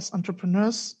themselves as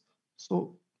entrepreneurs,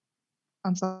 so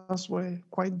answers were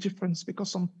quite different,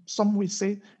 because some will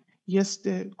say yes,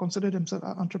 they consider themselves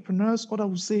as entrepreneurs, others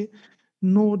will say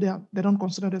no, they don't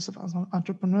consider themselves as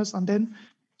entrepreneurs, and then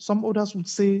some others would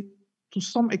say to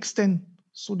some extent,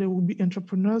 so they will be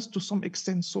entrepreneurs to some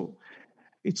extent. So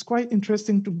it's quite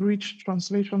interesting to bridge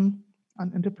translation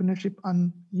and entrepreneurship,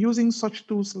 and using such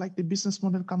tools like the business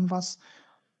model canvas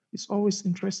is always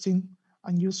interesting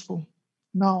and useful.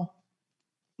 Now,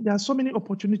 there are so many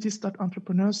opportunities that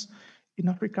entrepreneurs in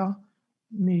Africa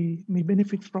may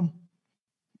benefit from.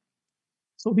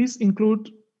 So these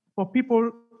include, for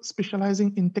people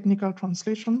specializing in technical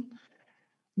translation,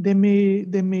 they may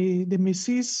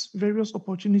seize various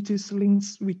opportunities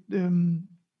linked with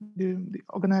the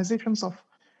organizations of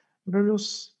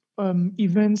various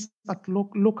events at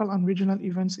local and regional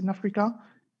events in Africa.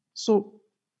 So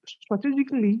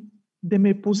strategically, they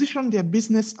may position their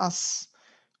business as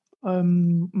a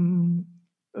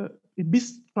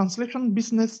translation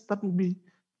business that will be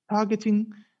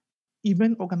targeting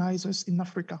event organizers in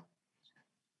Africa.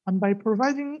 And by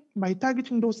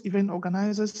targeting those event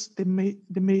organizers, they may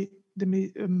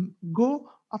go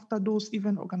after those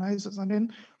event organizers and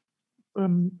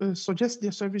then suggest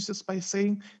their services by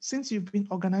saying, since you've been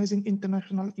organizing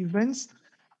international events,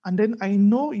 and then I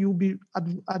know you'll be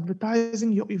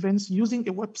advertising your events using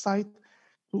a website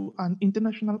to an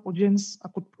international audience, I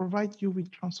could provide you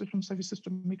with translation services to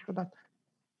make sure that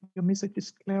your message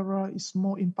is clearer, is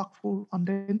more impactful, and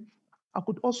then I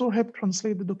could also help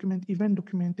translate the event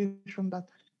documentation that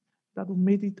will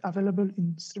make it available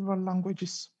in several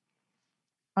languages.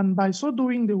 And by so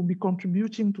doing, they will be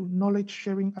contributing to knowledge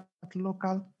sharing at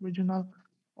local, regional,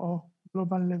 or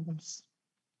global levels.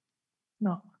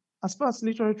 Now, as far as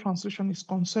literary translation is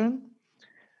concerned,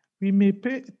 we may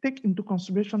take into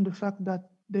consideration the fact that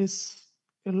there's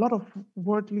a lot of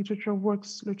literary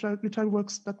works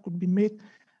that could be made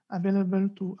available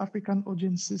to African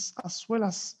audiences, as well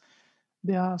as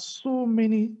there are so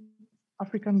many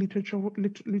African literary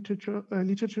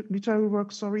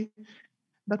works,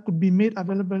 that could be made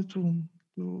available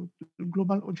to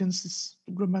global audiences,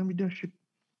 to global readership.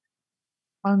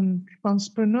 And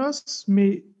entrepreneurs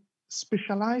may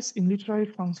specialize in literary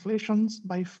translations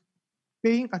by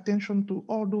paying attention to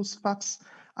all those facts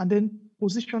and then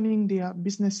positioning their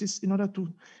businesses in order to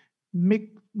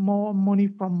make more money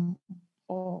from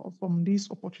these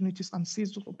opportunities and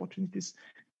seize those opportunities.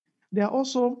 There are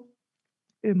also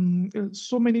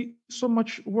so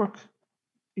much work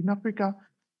in Africa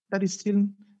that is still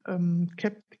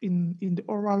kept in the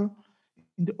oral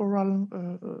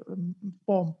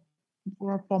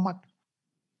format.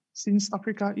 Since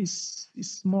Africa is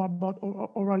more about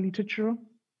oral literature,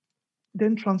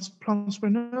 then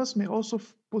entrepreneurs may also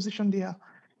position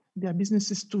their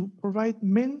businesses to provide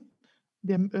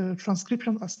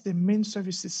transcription as their main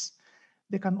services.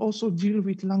 They can also deal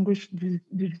with language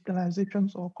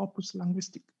digitalizations or corpus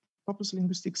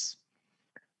linguistics.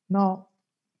 Now,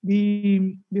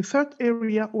 the third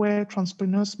area where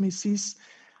entrepreneurs may seize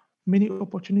many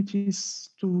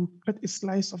opportunities to cut a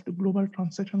slice of the global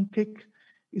translation cake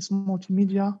is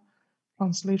multimedia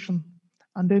translation.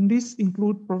 And then this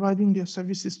include providing their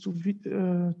services to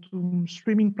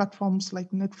streaming platforms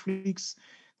like Netflix,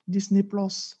 Disney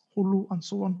Plus, Hulu, and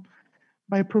so on.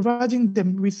 By providing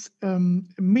them with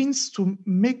means to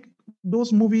make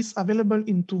those movies available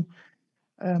into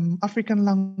African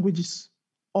languages,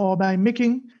 or by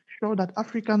making sure that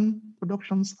African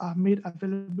productions are made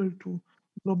available to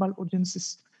global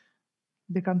audiences.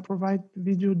 They can provide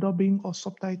video dubbing or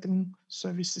subtitling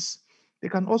services. They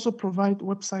can also provide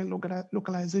website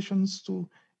localizations to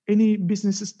any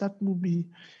businesses that will be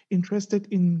interested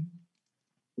in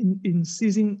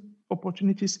seizing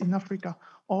opportunities in Africa,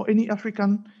 or any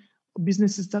African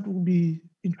businesses that will be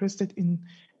interested in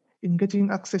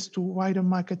getting access to wider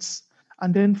markets.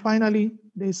 And then finally,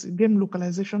 there's a game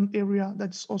localization area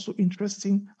that's also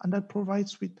interesting, and that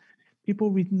provides with people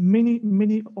with many,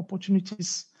 many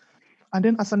opportunities. And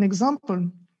then as an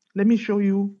example, let me show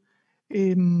you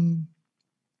a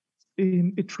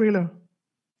trailer.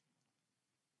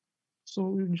 So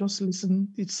we'll just listen.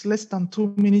 It's less than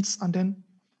 2 minutes, and then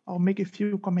I'll make a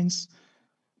few comments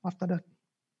after that.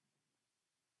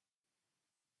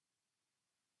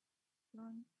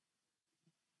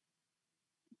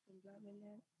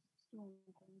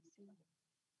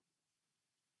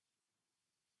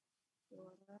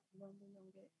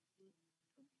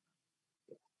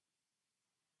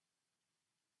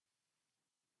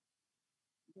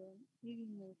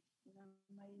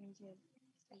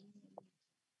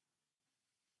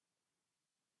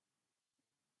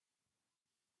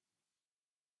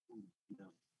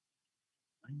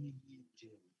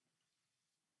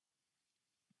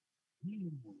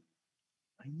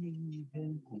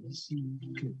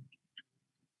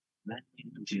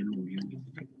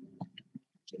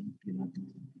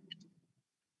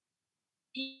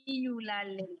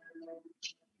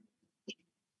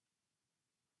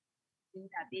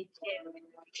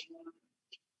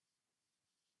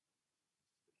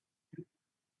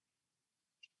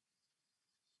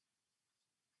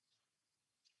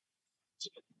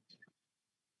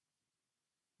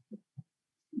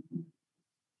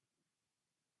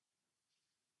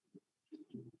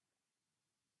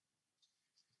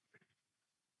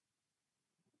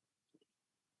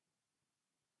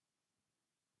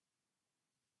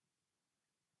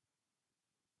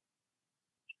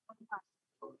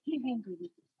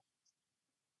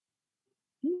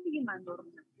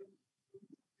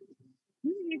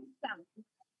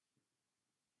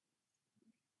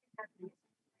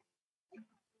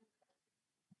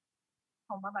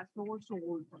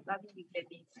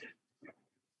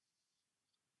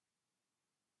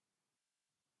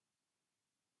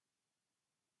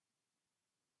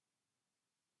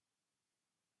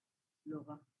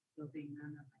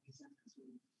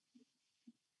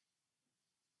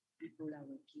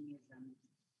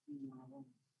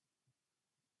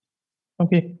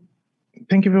 Okay,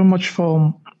 thank you very much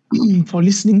for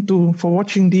for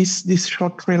watching this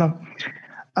short trailer.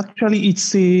 Actually,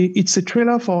 it's a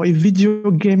trailer for a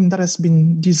video game that has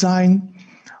been designed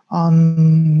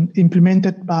and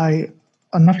implemented by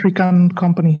an African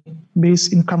company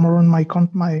based in Cameroon,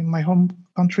 my home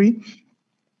country,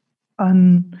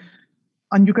 and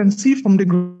you can see from the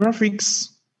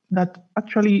graphics that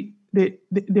actually they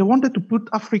wanted to put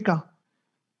Africa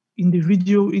in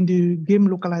the game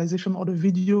localization, or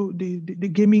the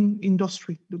gaming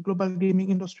industry, the global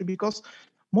gaming industry, because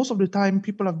most of the time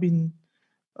people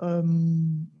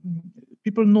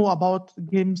know about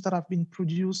games that have been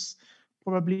produced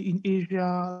probably in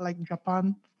Asia, like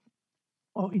Japan,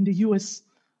 or in the US,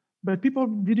 but people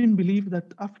didn't believe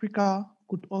that Africa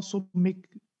could also make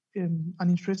an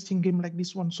interesting game like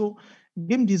this one. So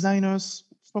game designers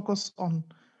focus on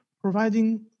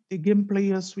providing the game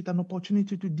players with an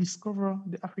opportunity to discover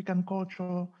the African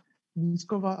culture, and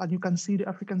you can see the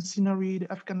African scenery, the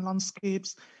African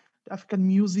landscapes, the African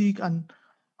music, and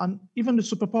even the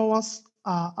superpowers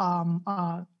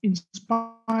are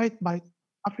inspired by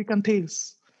African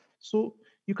tales. So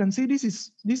you can see this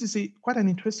is quite an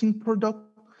interesting product,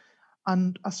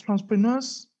 and as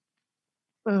entrepreneurs,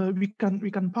 we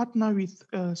can partner with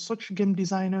such game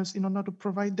designers in order to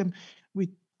provide them with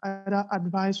either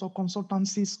advice or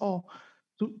consultancies, or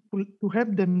to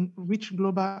help them reach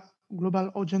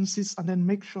global audiences, and then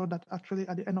make sure that actually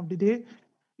at the end of the day,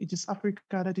 it is Africa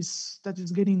that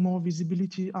is getting more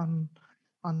visibility, and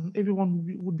everyone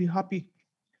would be happy.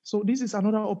 So this is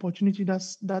another opportunity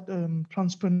that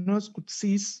entrepreneurs could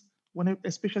seize,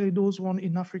 especially those one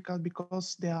in Africa,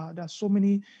 because there are so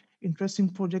many interesting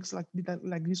projects like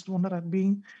this one that are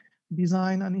being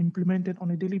designed and implemented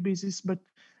on a daily basis, but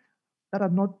that are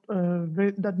not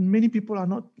that many people are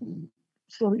not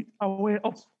aware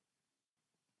of.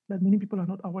 That many people are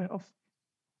not aware of.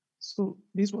 So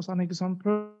this was an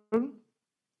example.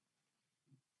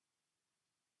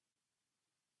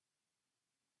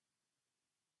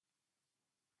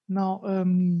 Now,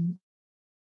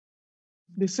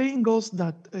 the saying goes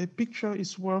that a picture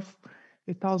is worth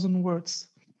 1,000 words.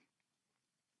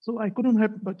 So I couldn't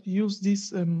help but use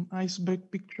this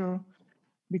iceberg picture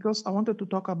because I wanted to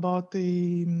talk about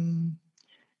the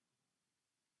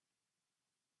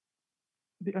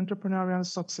entrepreneurial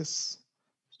success.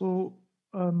 So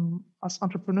as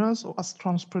entrepreneurs or as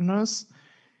transpreneurs,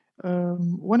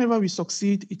 whenever we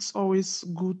succeed, it's always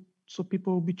good. So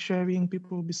people will be cheering,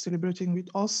 people will be celebrating with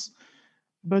us.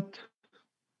 But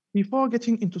before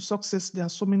getting into success, there are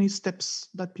so many steps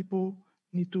that people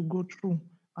need to go through.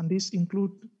 And these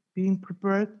include being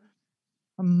prepared,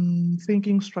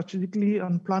 thinking strategically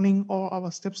and planning all our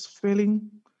steps,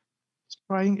 failing,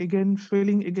 trying again,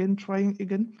 failing again, trying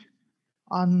again,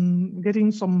 and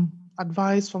getting some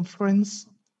advice from friends,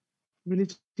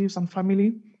 relatives, and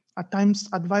family. At times,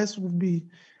 advice would be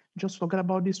just forget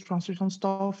about this translation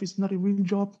stuff. It's not a real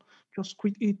job. Just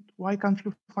quit it. Why can't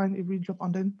you find a real job?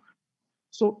 And then,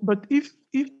 so, but if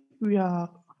we are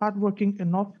hardworking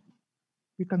enough,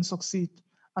 we can succeed.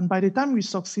 And by the time we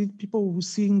succeed, people will be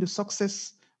seeing the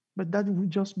success, but that will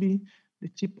just be the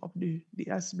tip of the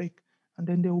iceberg. And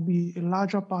then there will be a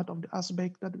larger part of the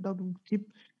iceberg that will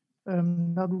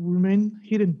that will remain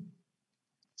hidden.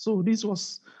 So this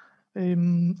was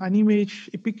an image,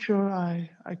 a picture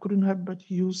I couldn't help but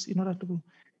use in order to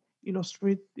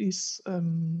illustrate this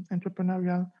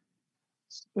entrepreneurial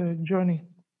journey.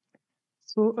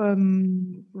 So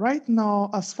right now,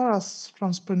 as far as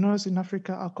entrepreneurs in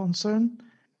Africa are concerned,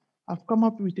 I've come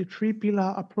up with a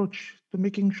 3-pillar approach to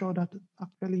making sure that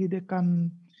actually they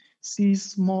can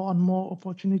seize more and more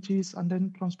opportunities, and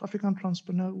then African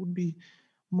entrepreneur would be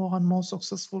more and more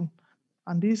successful.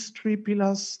 And these 3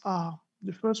 pillars are,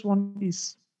 the first one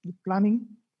is the planning.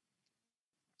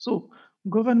 So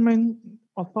government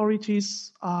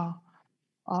authorities are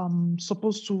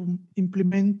supposed to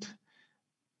implement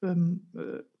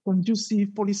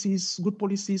conducive policies, good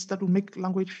policies that will make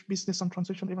language, business, and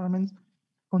translation environments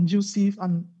conducive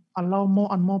and allow more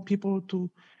and more people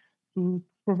to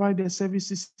provide their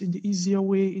services in the easier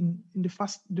way, in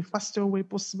the faster way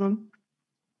possible.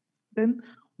 Then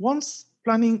once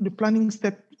the planning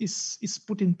step is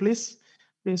put in place,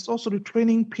 there's also the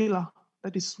training pillar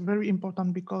that is very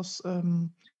important because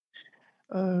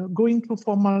going through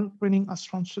formal training as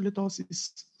translators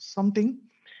is something.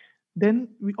 Then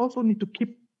we also need to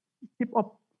keep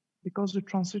up because the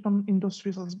translation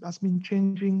industry has been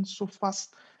changing so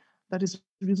fast. That is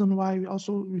the reason why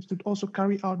we should also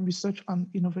carry out research and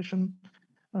innovation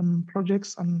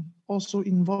projects and also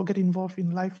get involved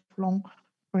in lifelong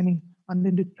training. And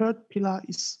then the third pillar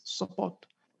is support.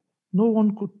 No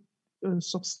one could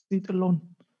succeed alone.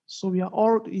 So we are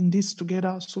all in this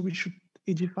together. So we should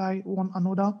edify one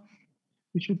another.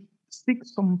 We should seek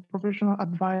some professional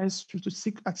advice, to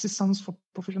seek assistance for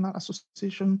professional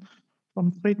association,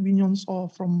 from trade unions or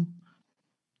from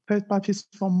third parties,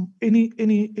 from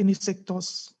any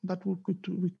sectors that we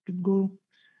could go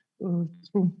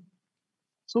through.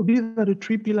 So these are the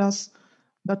 3 pillars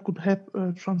that could help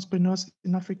entrepreneurs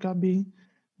in Africa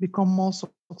become more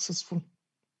successful.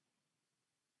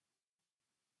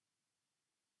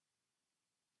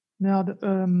 Now,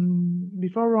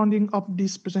 before rounding up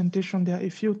this presentation, there are a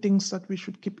few things that we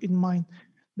should keep in mind.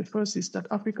 The first is that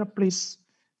Africa plays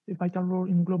a vital role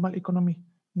in global economy.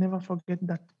 Never forget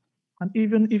that. And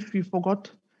even if you forgot,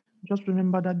 just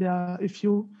remember that there are a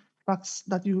few facts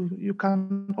that you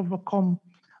can overcome.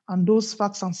 And those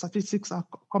facts and statistics are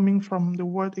coming from the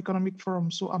World Economic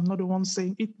Forum. So I'm not the one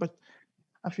saying it, but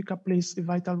Africa plays a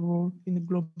vital role in the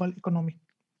global economy.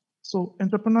 So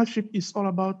entrepreneurship is all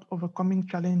about overcoming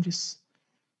challenges.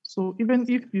 So even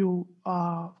if you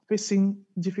are facing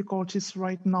difficulties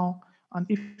right now, and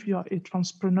if you are a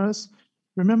entrepreneur,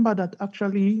 remember that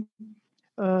actually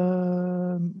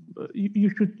you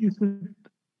should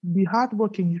be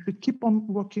hardworking. You should keep on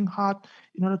working hard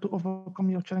in order to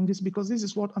overcome your challenges, because this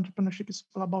is what entrepreneurship is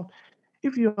all about.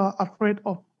 If you are afraid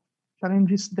of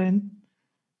challenges, then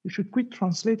you should quit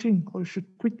translating, or you should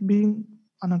quit being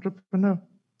an entrepreneur.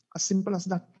 As simple as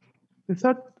that. The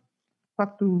third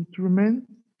fact to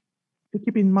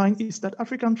keep in mind is that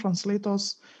African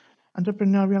translators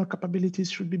entrepreneurial capabilities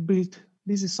should be built.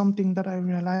 This is something that I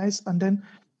realized, and then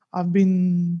I've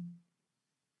been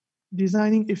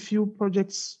designing a few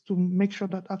projects to make sure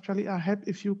that actually I help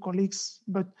a few colleagues,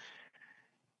 but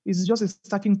it's just a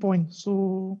starting point.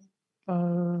 So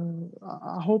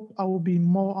I hope I will be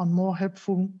more and more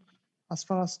helpful as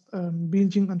far as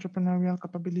building entrepreneurial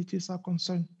capabilities are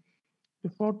concerned. The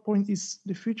fourth point is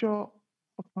the future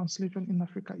of translation in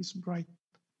Africa is bright.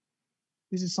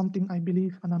 This is something I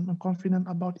believe, and I'm confident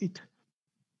about it.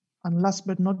 And last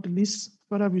but not the least,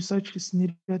 further research is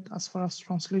needed as far as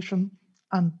translation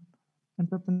and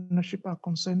entrepreneurship are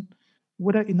concerned,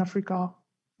 whether in Africa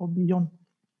or beyond.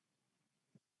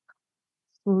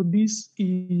 So these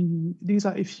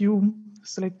are a few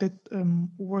selected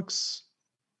works,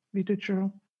 literature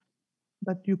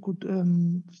that you could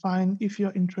find if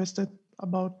you're interested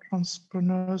about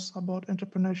entrepreneurs, about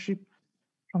entrepreneurship,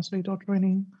 translator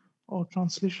training, or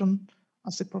translation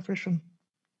as a profession.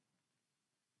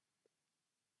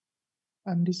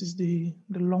 And this is the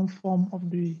long form of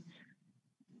the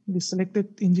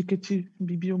selected indicative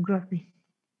bibliography.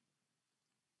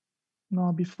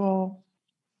 Now, before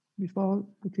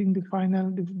putting the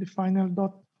final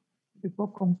dot,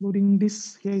 before concluding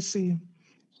this, here is a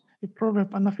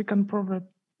proverb, an African proverb: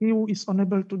 "He who is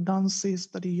unable to dance says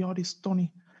that the yard is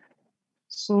stony."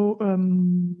 So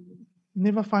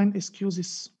never find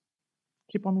excuses.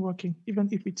 Keep on working, even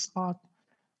if it's hard.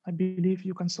 I believe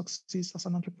you can succeed as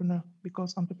an entrepreneur,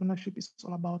 because entrepreneurship is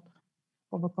all about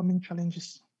overcoming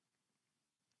challenges.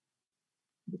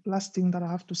 The last thing that I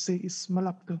have to say is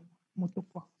Malapte,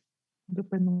 Motokwa,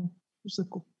 Depeno,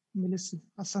 Useko, Melesi,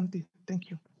 Asante. Thank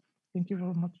you. Thank you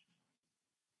very much.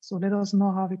 So let us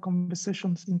now have a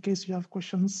conversation. In case you have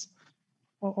questions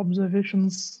or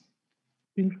observations,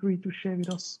 feel free to share with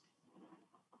us.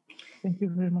 Thank you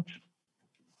very much.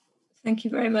 Thank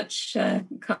you very much,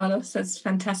 Carlos. That's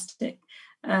fantastic.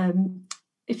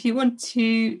 If you want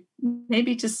to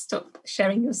maybe just stop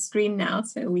sharing your screen now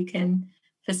so we can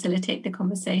facilitate the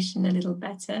conversation a little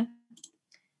better.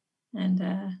 And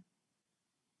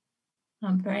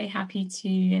I'm very happy to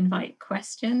invite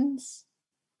questions.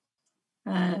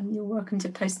 You're welcome to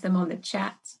post them on the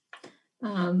chat,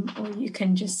 or you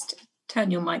can just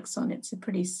turn your mics on. It's a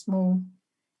pretty small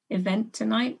event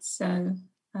tonight, so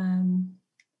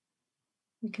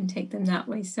we can take them that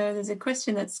way. So there's a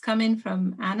question that's come in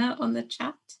from Anna on the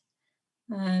chat.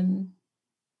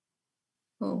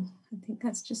 Oh, I think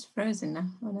that's just frozen now.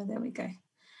 Oh no, there we go.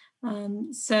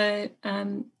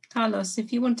 Carlos,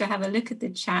 if you want to have a look at the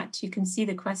chat, you can see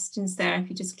the questions there if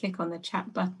you just click on the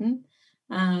chat button.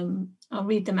 I'll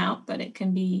read them out, but it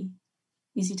can be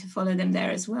easy to follow them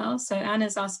there as well. So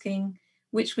Anna's asking,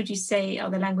 which would you say are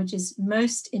the languages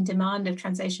most in demand of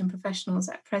translation professionals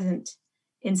at present,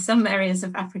 in some areas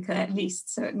of Africa at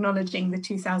least? So acknowledging the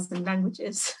 2,000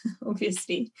 languages,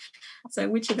 obviously. So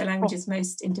which are the languages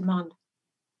most in demand?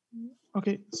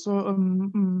 Okay, so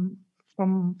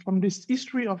from this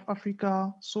history of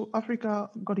Africa, so Africa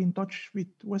got in touch with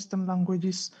Western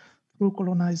languages through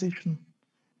colonization.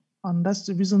 And that's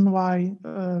the reason why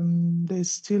there's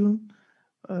still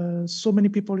so many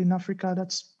people in Africa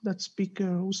that speak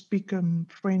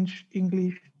French,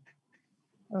 English,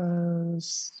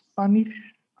 Spanish,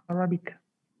 Arabic.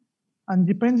 And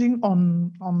depending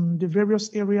on the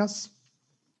various areas,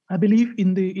 I believe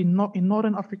in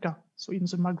Northern Africa, so in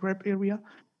the Maghreb area,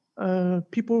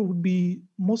 people would be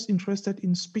most interested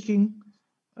in speaking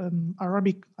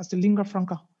Arabic as the lingua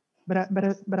franca. But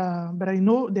I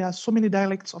know there are so many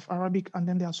dialects of Arabic, and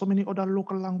then there are so many other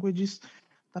local languages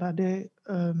that are there.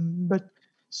 But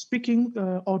speaking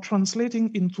or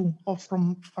translating into or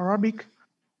from Arabic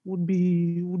would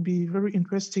be very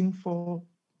interesting for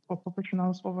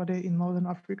professionals over there in Northern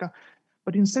Africa.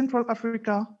 But in Central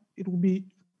Africa, it will be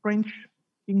French,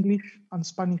 English, and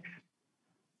Spanish,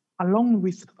 along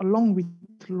with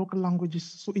local languages.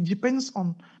 So it depends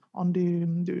on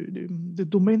the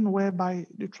domain whereby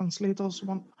the translators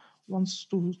wants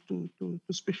to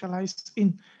specialize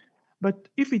in. But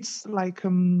if it's like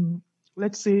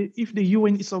let's say if the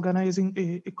UN is organizing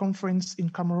a conference in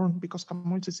Cameroon, because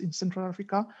Cameroon is in Central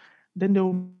Africa, then they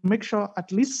will make sure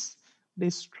at least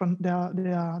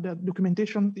their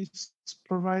documentation is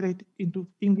provided into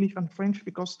English and French,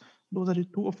 because those are the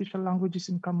two official languages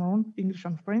in Cameroon, English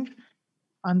and French.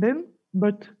 And then,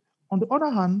 but on the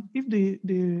other hand, if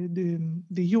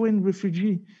the UN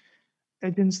Refugee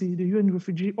Agency, the UN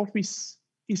Refugee Office,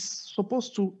 is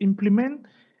supposed to implement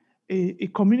a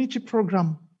community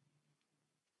program,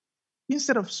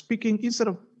 instead of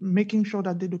making sure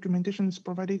that the documentation is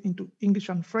provided into English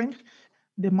and French,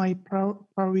 they might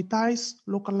prioritize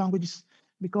local languages.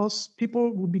 because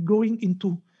people will be going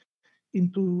into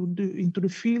the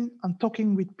field and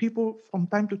talking with people from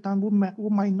time to time who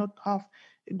might not have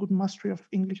a good mastery of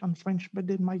English and French, but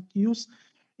they might use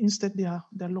instead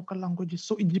their local languages.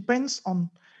 So it depends on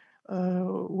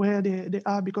where they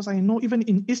are, because I know even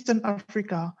in Eastern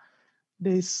Africa,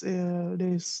 there's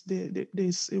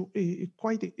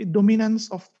quite a dominance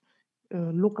of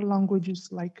local languages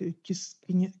like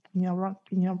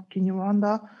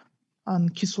Kinyarwanda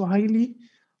and Kiswahili.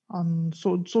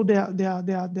 So they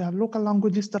are local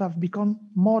languages that have become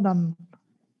more than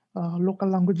local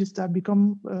languages, that have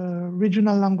become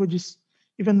regional languages.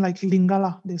 Even like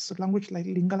Lingala, there's a language like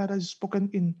Lingala that is spoken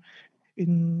in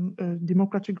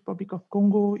Democratic Republic of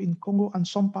Congo, and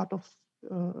some part of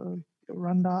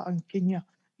Rwanda and Kenya.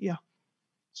 Yeah.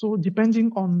 So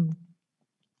depending on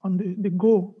the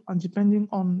goal and depending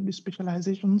on the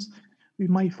specializations, we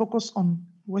might focus on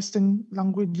Western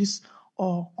languages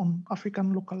or on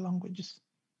African local languages.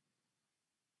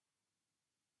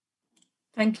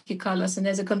 Thank you, Carlos. And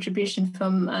there's a contribution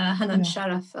from Hanan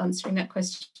Sharaf answering that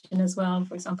question as well.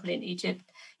 For example, in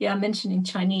Egypt, mentioning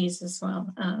Chinese as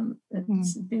well.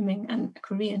 It's booming, and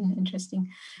Korean. Interesting.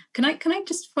 Can I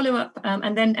just follow up?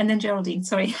 And then Geraldine.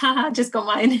 Sorry, I just got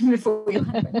mine in before you.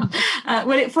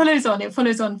 Well, it follows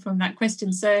on from that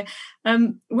question. So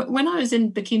when I was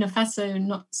in Burkina Faso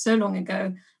not so long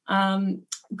ago,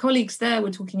 colleagues there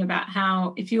were talking about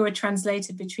how if you're a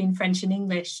translator between French and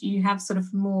English, you have sort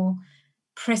of more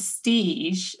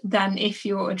prestige than if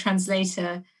you're a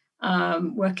translator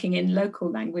working in local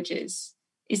languages.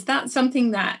 Is that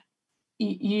something that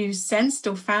you sensed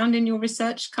or found in your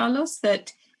research, Carlos,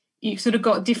 that you sort of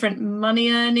got different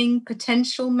money earning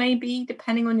potential, maybe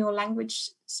depending on your language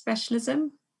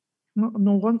specialism?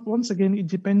 No. Once again, it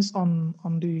depends on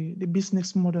the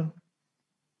business model.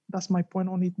 That's my point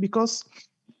on it, because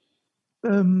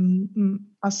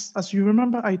as you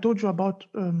remember, I told you about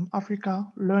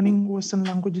Africa learning Western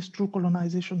languages through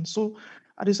colonization. So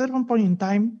at a certain point in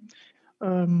time,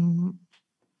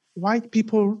 white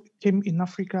people came in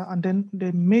Africa, and then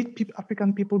they made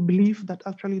African people believe that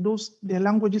actually their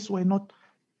languages were not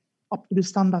up to the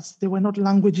standards. They were not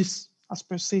languages as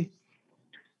per se.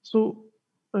 So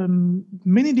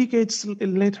many decades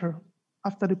later,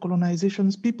 after the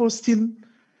colonizations, people still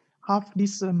have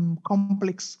this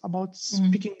complex about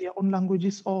speaking their own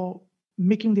languages or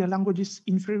making their languages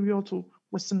inferior to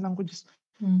Western languages.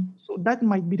 So that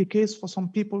might be the case for some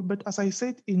people. But as I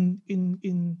said, in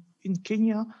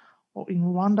Kenya or in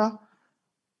Rwanda,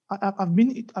 I've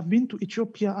been to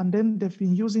Ethiopia, and then they've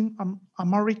been using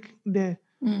Amharic there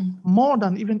more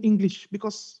than even English,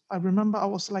 because I remember I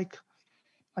was like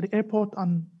at the airport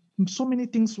and so many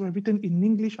things were written in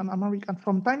English and Amharic, and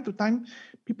from time to time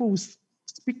people will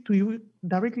speak to you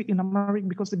directly in Amharic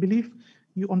because they believe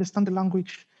you understand the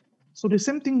language. So the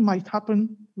same thing might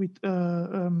happen with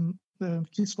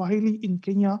Kiswahili in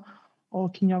Kenya or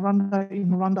Kinyarwanda in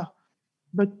Rwanda.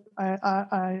 But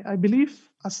I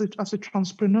believe as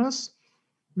entrepreneurs,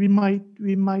 we might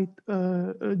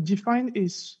define a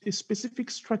specific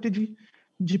strategy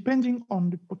depending on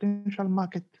the potential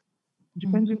market,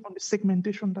 depending on the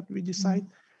segmentation that we decide,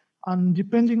 and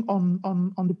depending on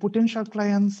the potential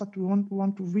clients that we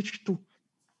want to reach to.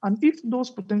 And if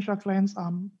those potential clients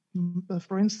are,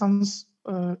 for instance,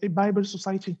 a Bible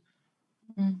society,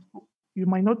 you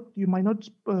might not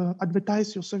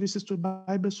advertise your services to a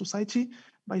Bible society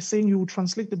by saying you will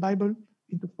translate the Bible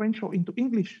into French or into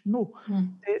English. No,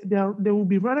 they will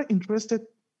be rather interested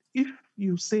if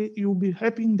you say you will be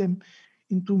helping them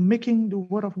into making the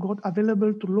Word of God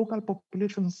available to local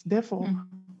populations, therefore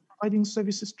providing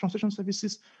services, translation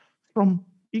services from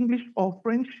English or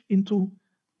French into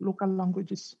local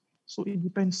languages. So it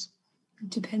depends. It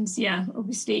depends, yeah.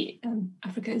 Obviously,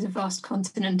 Africa is a vast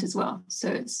continent as well, so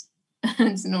it's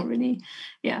not really,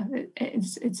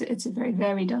 it's a very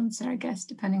varied answer, I guess,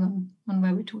 depending on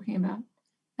where we're talking about.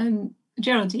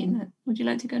 Geraldine, would you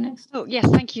like to go next? Oh, yes,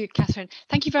 thank you, Catherine.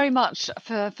 Thank you very much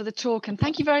for the talk, and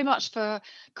thank you very much for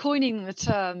coining the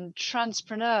term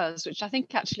transpreneurs, which I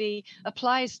think actually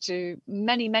applies to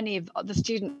many of the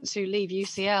students who leave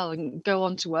UCL and go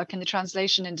on to work in the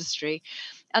translation industry.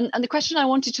 And the question I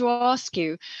wanted to ask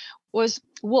you was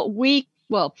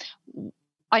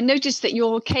I noticed that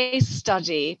your case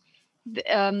study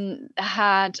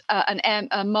had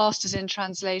a master's in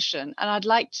translation, and I'd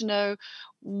like to know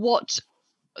what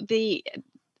the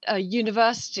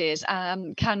universities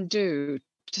can do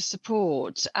to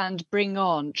support and bring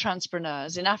on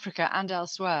transpreneurs in Africa and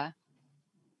elsewhere.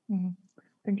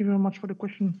 Thank you very much for the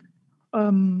question.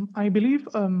 I believe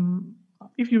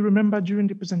if you remember during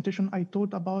the presentation, I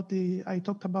talked about the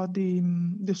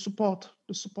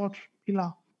support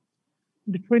pillar,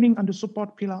 the training and the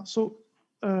support pillar. So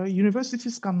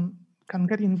universities can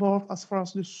get involved as far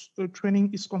as this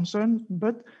training is concerned,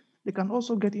 but they can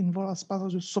also get involved as far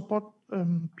as the support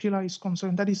pillar is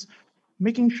concerned. That is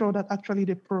making sure that actually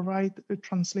they provide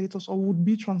translators or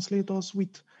would-be translators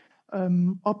with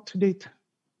up-to-date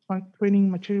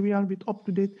training material, with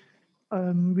up-to-date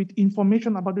with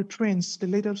information about the trends, the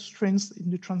latest trends in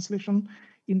the translation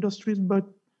industries, but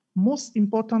most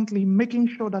importantly, making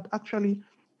sure that actually,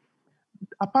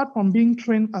 apart from being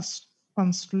trained as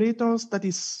translators, that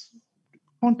is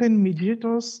content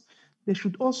mediators, there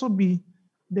should also be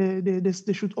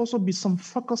there should also be some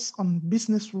focus on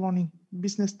business running,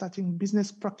 business starting,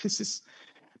 business practices.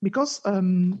 Because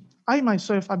I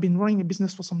myself have been running a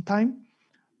business for some time,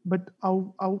 but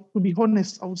to be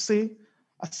honest, I would say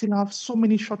I still have so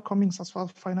many shortcomings as far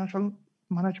as financial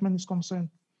management is concerned.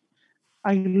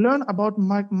 I learned about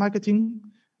marketing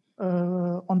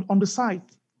on the side.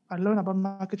 I learned about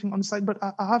marketing on the side, but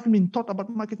I haven't been taught about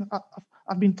marketing.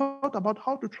 I've been taught about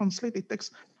how to translate a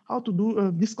text, how to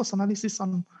do discourse analysis,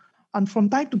 and from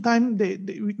time to time,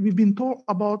 we've been taught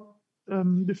about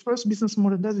the first business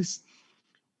model. That is,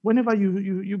 whenever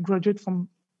you graduate from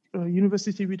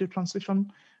university with a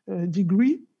translation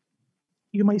degree,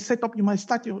 you might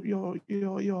start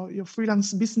your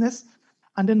freelance business,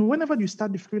 and then whenever you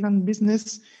start the freelance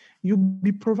business, you'll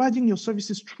be providing your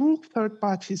services through third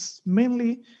parties,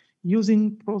 mainly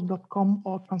using pros.com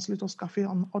or Translators Cafe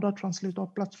on other translator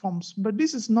platforms. But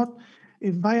this is not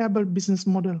a viable business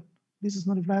model. This is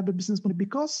not a viable business model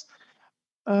because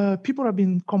people have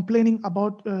been complaining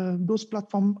about those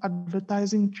platforms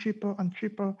advertising cheaper and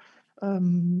cheaper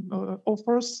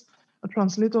offers,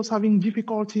 translators having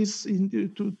difficulties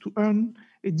to earn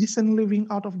a decent living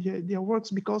out of their works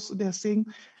because they're saying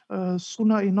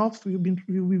sooner enough we'll be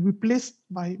replaced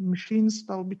by machines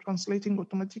that will be translating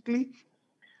automatically.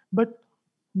 But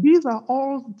these are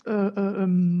all,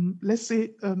 let's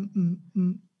say,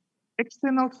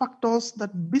 external factors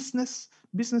that business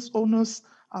owners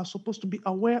are supposed to be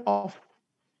aware of.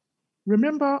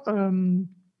 Remember,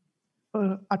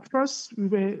 at first we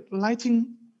were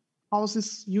lighting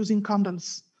houses using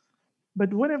candles,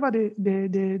 but whenever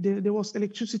there was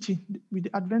electricity, with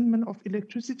the advancement of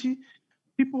electricity,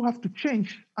 people have to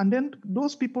change, and then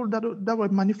those people that were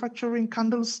manufacturing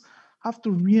candles have to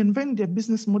reinvent their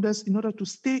business models in order to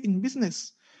stay in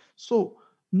business. So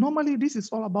normally this is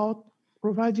all about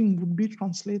providing would-be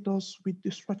translators with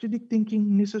the strategic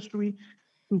thinking necessary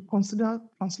to consider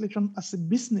translation as a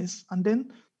business and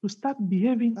then to start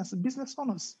behaving as a business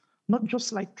owners, not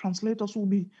just like translators who will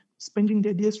be spending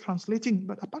their days translating,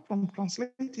 but apart from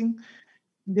translating,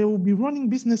 they will be running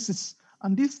businesses.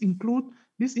 And this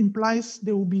implies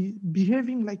they will be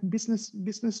behaving like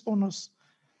business owners.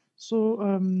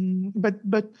 So, but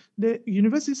the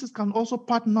universities can also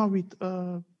partner with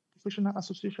professional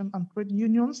associations and trade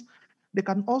unions. They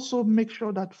can also make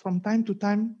sure that from time to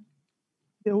time,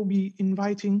 they will be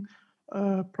inviting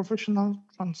professional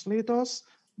translators.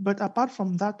 But apart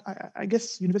from that, I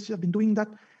guess universities have been doing that.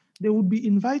 They would be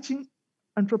inviting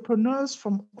entrepreneurs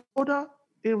from other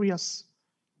areas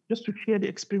just to share the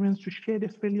experience, to share the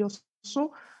failures,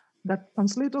 so that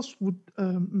translators would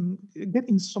get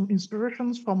some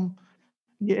inspirations from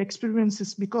their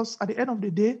experiences, because at the end of the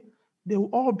day, they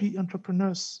will all be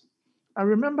entrepreneurs. I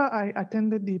remember I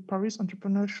attended the Paris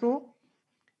Entrepreneur Show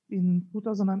in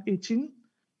 2018,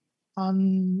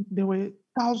 and there were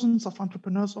thousands of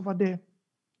entrepreneurs over there.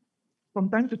 From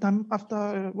time to time,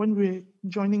 after when we're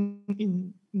joining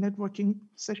in networking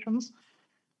sessions,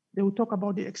 they will talk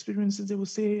about the experiences. They will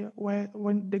say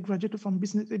when they graduated from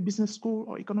business school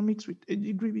or economics with a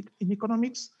degree in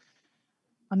economics,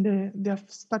 and they have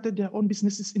started their own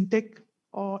businesses in tech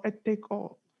or edtech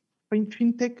or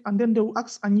fintech, and then they will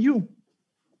ask, "And you?"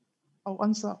 I'll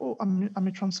answer, "Oh, I'm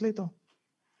a translator,"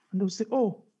 and they'll say,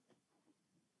 "Oh,"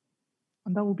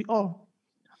 and that will be all.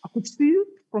 I could see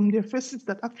from their faces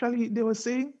that actually they were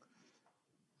saying,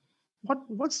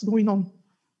 "What's going on?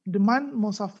 The man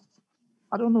must have,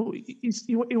 I don't know,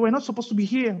 you were not supposed to be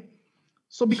here."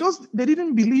 So because they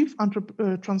didn't believe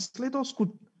translators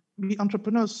could be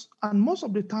entrepreneurs, and most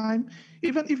of the time,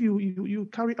 even if you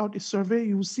carry out a survey,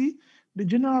 you will see the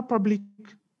general public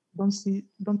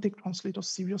don't take translators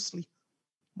seriously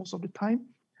most of the time.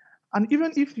 And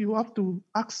even if you have to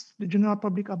ask the general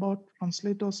public about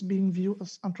translators being viewed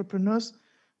as entrepreneurs,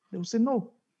 they will say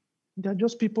no. They're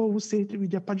just people who sit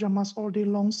with their pajamas all day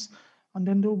long, and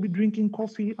then they'll be drinking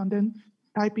coffee and then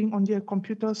typing on their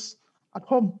computers at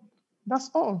home. That's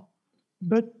all.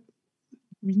 But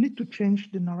we need to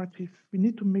change the narrative. We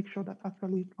need to make sure that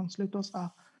actually translators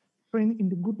are trained in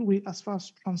the good way as far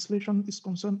as translation is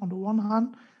concerned on the one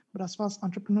hand, but as far as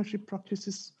entrepreneurship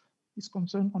practices is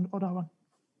concerned on the other one.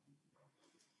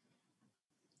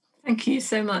 Thank you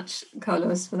so much,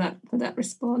 Carlos, for that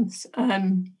response.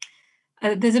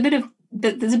 There's a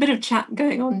bit of chat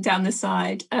going on down the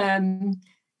side,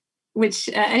 which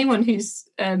anyone who's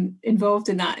involved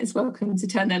in that is welcome to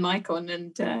turn their mic on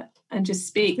and just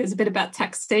speak. There's a bit about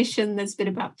taxation, there's a bit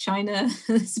about China,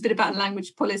 there's a bit about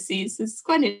language policies. It's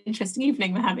quite an interesting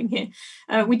evening we're having here.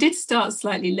 We did start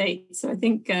slightly late, so I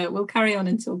think we'll carry on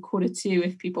until 1:45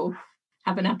 if people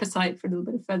have an appetite for a little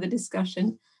bit of further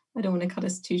discussion. I don't want to cut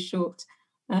us too short.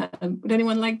 Would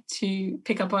anyone like to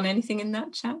pick up on anything in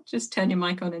that chat? Just turn your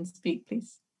mic on and speak,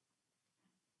 please.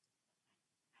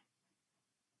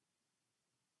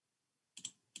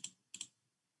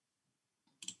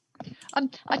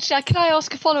 Actually, can I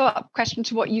ask a follow-up question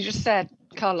to what you just said,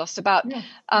 Carlos, about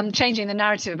changing the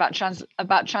narrative about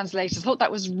translators? I thought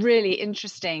that was really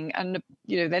interesting, and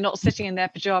they're not sitting in their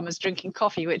pajamas drinking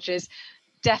coffee, which is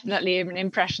definitely an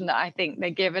impression that I think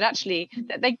they give, and actually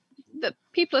that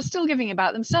people are still giving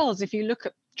about themselves. If you look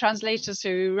at translators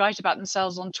who write about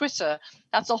themselves on Twitter,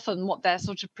 that's often what they're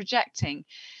sort of projecting.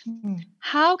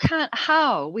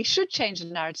 How we should change the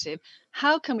narrative?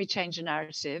 How can we change the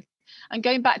narrative? And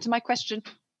going back to my question,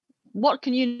 what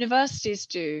can universities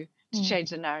do to change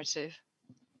the narrative?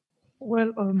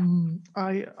 Well, when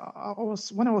I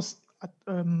was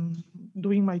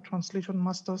doing my translation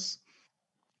masters,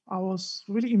 I was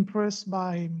really impressed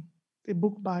by a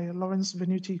book by Lawrence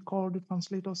Venuti called The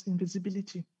Translator's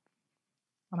Invisibility.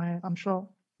 And I'm sure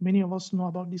many of us know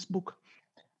about this book.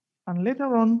 And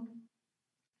later on,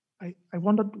 I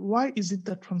wondered, why is it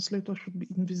that translators should be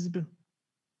invisible?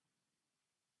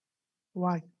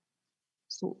 Why?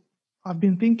 So I've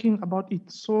been thinking about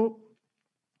it. So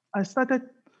I started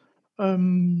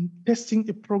testing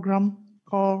a program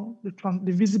called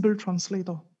the Visible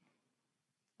Translator.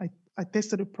 I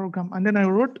tested a program, and then I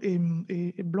wrote a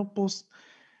blog post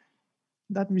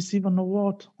that received an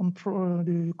award on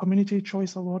the Community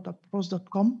Choice Award at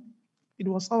pros.com. It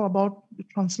was all about the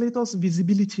translator's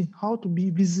visibility, how to be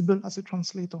visible as a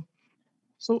translator.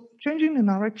 So changing the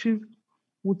narrative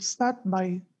would start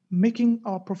by making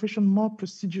our profession more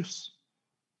prestigious,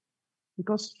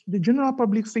 because the general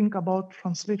public think about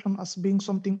translation as being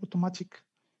something automatic.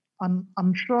 And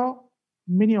I'm sure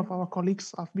many of our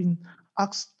colleagues have been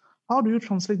asked, how do you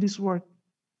translate this word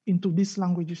into these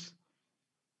languages?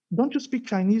 Don't you speak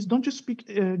Chinese? Don't you speak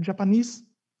Japanese?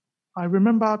 I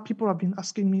remember people have been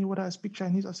asking me whether I speak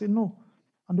Chinese. I say no.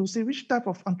 And they'll say, which type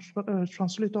of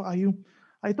translator are you?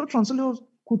 I thought translators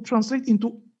could translate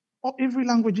into every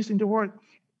languages in the world.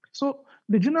 So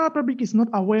the general public is not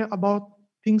aware about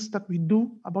things that we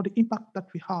do, about the impact that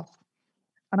we have.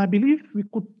 And I believe we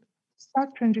could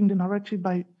start changing the narrative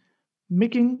by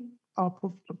making our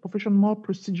profession more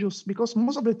prestigious, because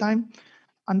most of the time,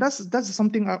 and that's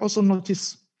something I also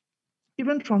notice,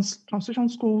 even translation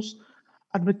schools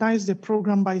advertise the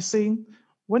program by saying,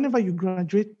 whenever you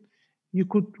graduate, you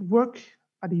could work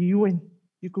at the UN,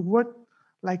 you could work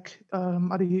like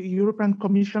at the European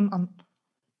Commission.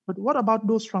 But what about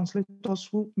those translators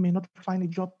who may not find a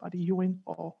job at the UN,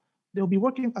 or they'll be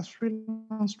working as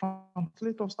freelance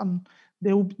translators, and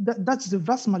that's the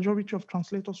vast majority of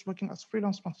translators working as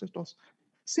freelance translators.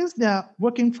 Since they are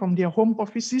working from their home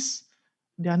offices,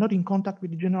 they are not in contact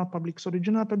with the general public. So the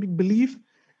general public believe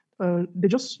they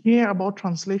just hear about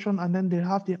translation, and then they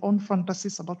have their own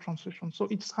fantasies about translation. So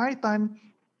it's high time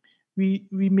we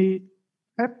may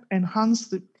help enhance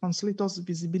the translators'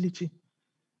 visibility,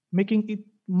 making it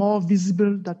more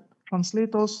visible that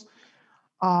translators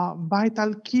are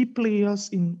vital key players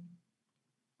in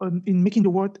making the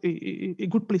world a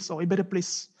good place or a better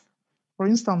place. For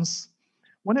instance,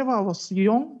 whenever I was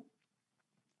young,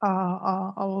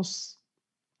 I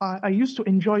used to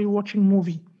enjoy watching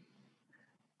movie.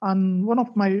 And one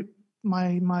of my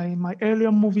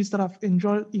earlier movies that I've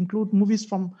enjoyed include movies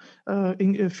from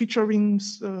featuring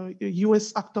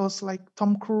US actors like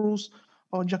Tom Cruise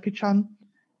or Jackie Chan.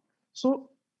 So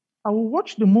I will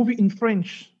watch the movie in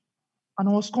French, and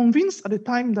I was convinced at the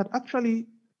time that actually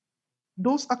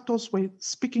those actors were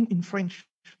speaking in French.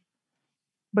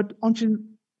 But until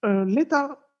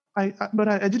later, I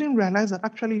didn't realize that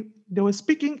actually they were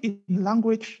speaking in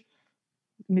language.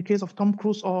 In the case of Tom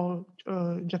Cruise or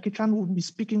Jackie Chan, would be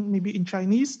speaking maybe in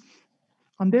Chinese,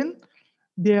 and then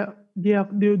the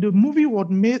movie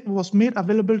was made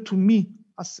available to me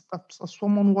as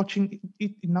someone watching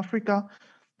it in Africa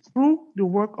through the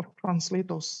work of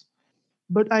translators.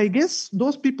 But I guess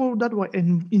those people that were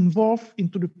involved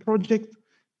into the project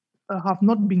have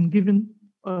not been given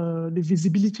the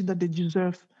visibility that they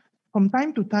deserve. From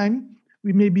time to time,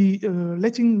 we may be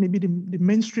letting maybe the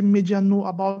mainstream media know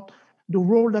about the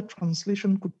role that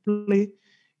translation could play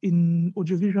in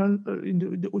audiovisual, in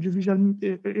the audiovisual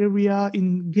area,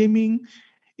 in gaming,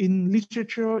 in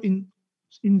literature, in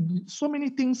so many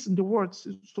things in the world,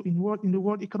 so in the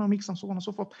world economics and so on and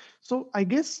so forth. So I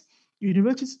guess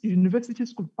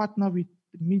universities could partner with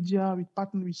the media,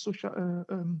 partner with social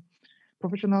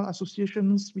professional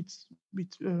associations, with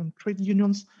trade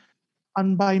unions,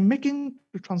 and by making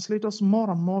the translators more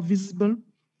and more visible,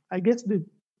 I guess the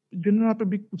general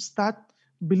public would start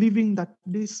believing that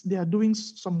they are doing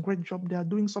some great job, they are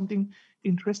doing something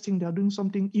interesting, they are doing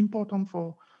something important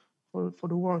for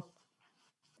the world.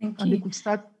 Thank and you. They could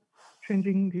start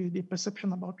changing the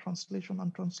perception about translation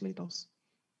and translators.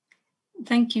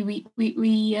 Thank you.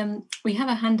 We have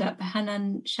a hand up,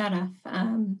 Hanan Sharaf.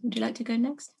 Would you like to go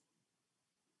next?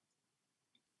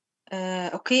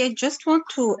 Okay, I just want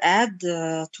to add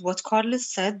to what Carlos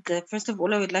said. First of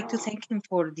all, I would like to thank him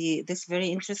for this very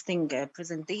interesting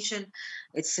presentation.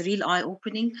 It's real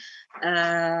eye-opening.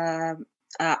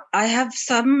 I have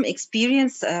some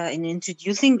experience in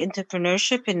introducing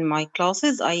entrepreneurship in my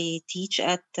classes. I teach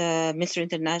at Misr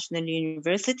International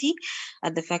University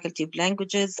at the Faculty of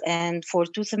Languages, and for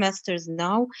 2 semesters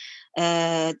now,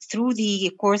 through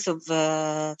the course of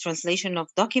translation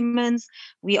of documents,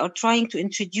 we are trying to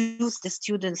introduce the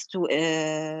students to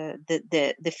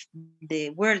the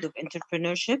world of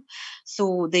entrepreneurship.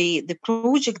 So the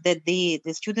project that the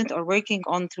students are working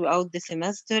on throughout the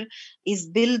semester is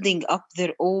building up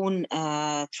their own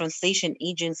translation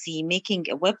agency, making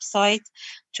a website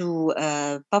to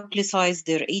publicize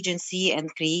their agency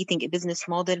and creating a business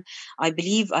model. I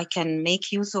believe I can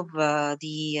make use of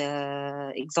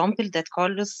the example that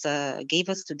Carlos gave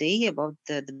us today about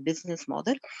the business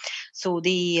model. So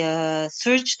they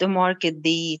search the market,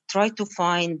 they try to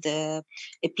find a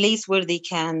place where they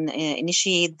can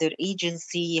initiate their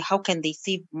agency. How can they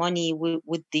save money?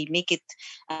 Would they make it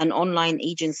an online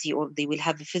agency, or they will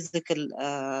have a physical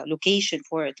location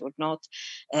for it or not?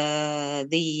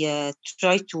 They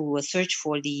try to search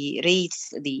for the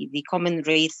rates, the common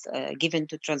rates given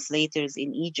to translators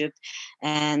in Egypt,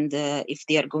 and if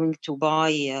they are going to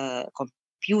buy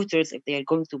computers, if they are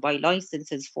going to buy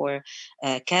licenses for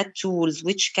CAT tools,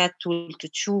 which CAT tool to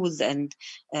choose, and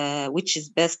which is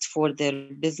best for their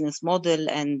business model,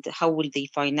 and how will they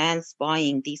finance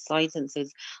buying these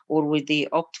licenses, or will they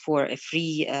opt for a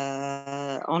free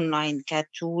online CAT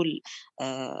tool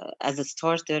as a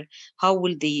starter? How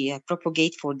will they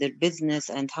propagate for their business,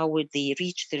 and how will they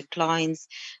reach their clients?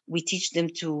 We teach them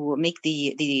to make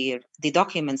the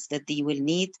documents that they will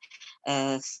need,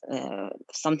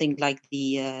 something like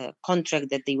the contract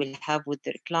that they will have with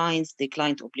their clients, the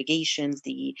client obligations,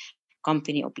 the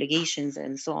company obligations,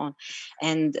 and so on.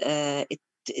 And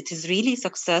it is really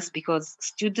success, because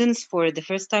students, for the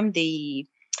first time, they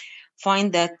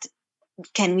find that,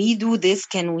 can we do this?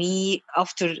 Can we,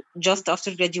 just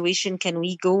after graduation, can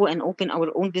we go and open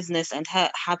our own business and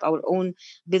have our own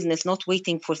business, not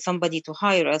waiting for somebody to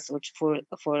hire us, or for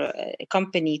a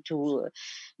company to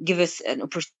give us an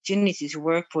opportunity to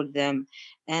work for them?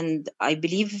 And I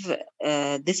believe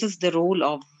this is the role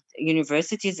of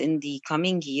universities in the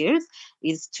coming years,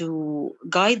 is to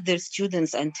guide their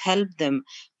students and help them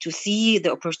to see the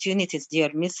opportunities they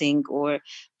are missing, or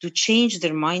to change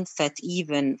their mindset,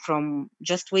 even from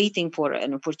just waiting for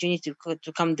an opportunity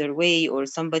to come their way, or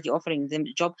somebody offering them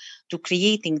a job, to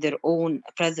creating their own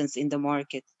presence in the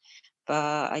market.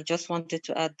 I just wanted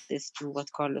to add this to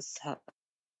what Carlos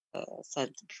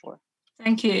said before.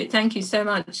 Thank you so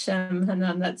much,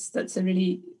 Hanan. That's a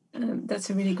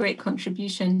really great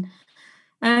contribution.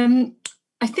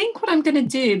 I think what I'm going to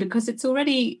do, because it's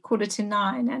already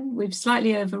 8:45 and we've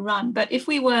slightly overrun, but if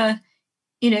we were,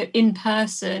 in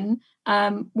person,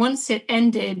 once it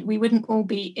ended, we wouldn't all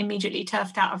be immediately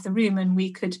turfed out of the room, and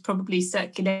we could probably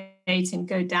circulate and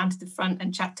go down to the front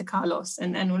and chat to Carlos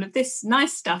and all of this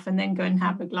nice stuff, and then go and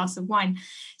have a glass of wine.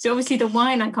 So obviously the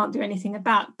wine I can't do anything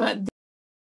about, but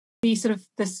the sort of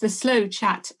the slow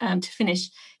chat to finish,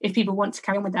 if people want to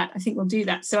carry on with that, I think we'll do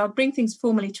that. So I'll bring things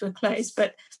formally to a close,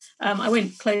 but I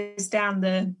won't close down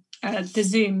the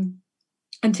Zoom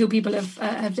until people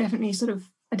have definitely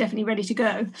are definitely ready to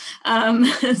go.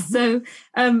 So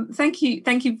thank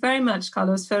you very much,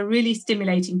 Carlos, for a really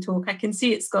stimulating talk. I can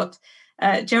see it's got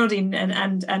Geraldine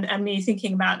and me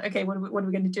thinking about, okay, what are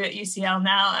we going to do at UCL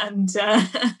now?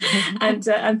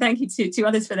 And thank you to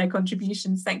others for their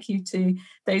contributions. Thank you to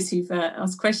those who've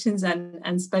asked questions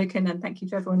and spoken, and thank you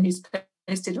to everyone who's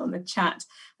posted on the chat.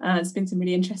 There's been some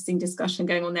really interesting discussion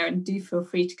going on there, and do feel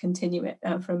free to continue it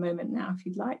for a moment now if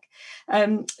you'd like.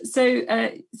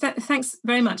 Thanks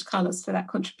very much, Carlos, for that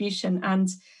contribution, and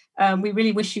we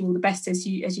really wish you all the best as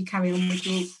you carry on with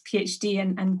your PhD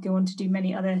and go on to do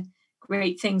many other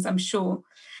great things, I'm sure.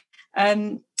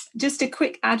 Just a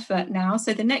quick advert now.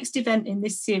 So the next event in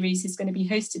this series is going to be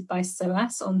hosted by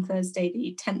SOAS on Thursday,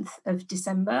 the 10th of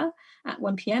December at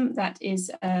 1 p.m. That is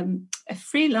a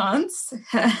freelance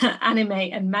anime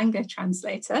and manga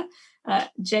translator,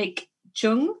 Jake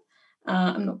Chung.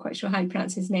 I'm not quite sure how you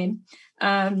pronounce his name.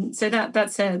 So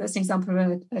that's an example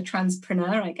of a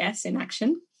transpreneur, I guess, in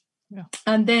action. Yeah.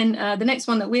 And then the next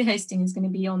one that we're hosting is going to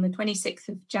be on the 26th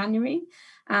of January.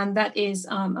 And that is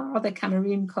our other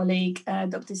Cameroon colleague,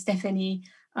 Dr. Stephanie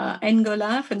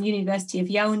Ngola from the University of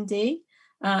Yaoundé.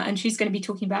 And she's going to be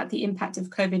talking about the impact of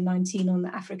COVID-19 on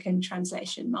the African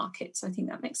translation market. So I think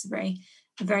that makes a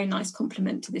very nice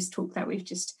complement to this talk that we've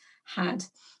just had.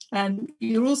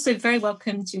 You're also very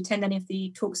welcome to attend any of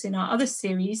the talks in our other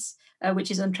series,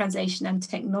 which is on translation and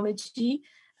technology.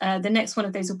 The next one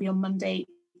of those will be on Monday,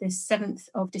 the 7th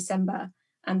of December.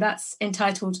 And that's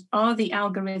entitled, Are the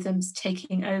Algorithms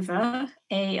Taking Over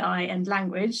AI and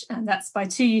Language? And that's by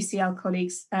two UCL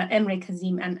colleagues, Emre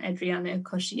Kazim and Adriano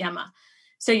Koshiyama.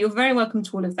 So you're very welcome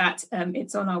to all of that.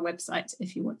 It's on our website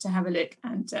if you want to have a look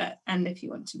and if you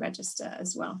want to register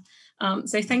as well.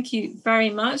 So thank you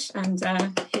very much. And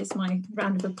here's my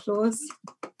round of applause.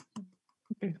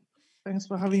 Okay, thanks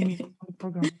for having me on the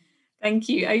program. Thank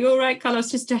you. Are you all right, Carlos,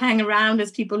 just to hang around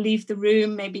as people leave the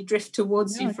room, maybe drift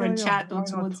towards you for a chat or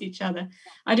towards each other?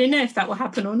 I don't know if that will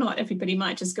happen or not. Everybody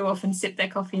might just go off and sip their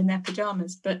coffee in their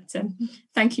pajamas. But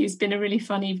thank you. It's been a really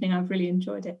fun evening. I've really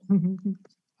enjoyed it.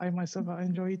 I myself, I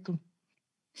enjoy it too.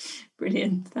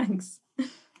 Brilliant. Thanks.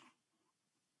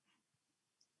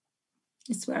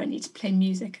 It's where I need to play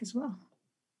music as well.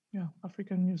 Yeah,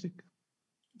 African music.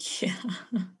 Yeah.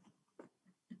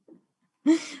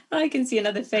 I can see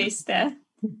another face there.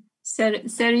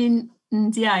 Serine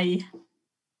Ndiaye.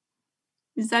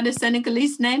 Is that a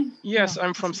Senegalese name? Yes,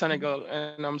 I'm from Senegal,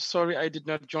 and I'm sorry I did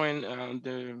not join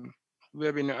the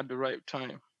webinar at the right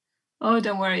time. Oh,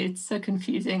 don't worry. It's so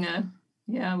confusing.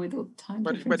 Yeah, with all the time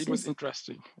differences. But it was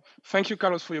interesting. Thank you,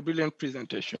 Carlos, for your brilliant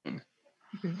presentation.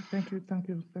 Okay, thank you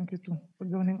too for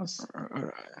joining us. All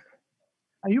right.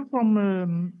 Are you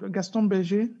from Gaston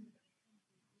Berger?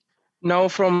 Now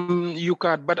from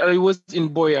UCAD, but I was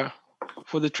in Boya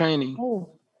for the training.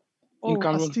 In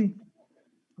Cameroon.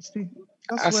 Asti.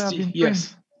 That's where I've been trained.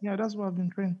 Yes. Yeah, that's where I've been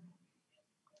trained.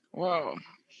 Wow.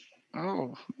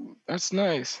 Oh, that's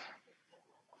nice.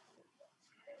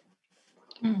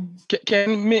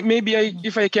 Can maybe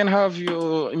if I can have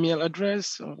your email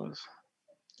address, or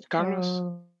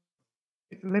Carlos?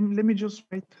 Let me just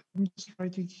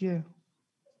write it here.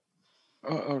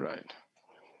 Oh, all right.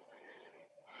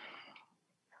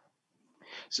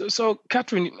 So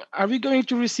Catherine, are we going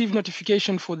to receive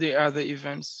notification for the other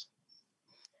events?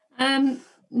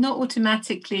 Not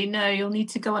automatically, no. You'll need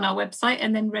to go on our website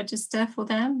and then register for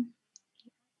them.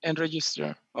 And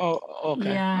register. Oh,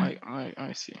 okay. Yeah.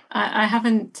 I see. I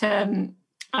haven't.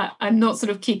 I'm not sort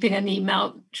of keeping an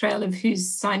email trail of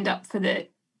who's signed up for the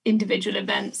individual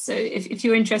events. So if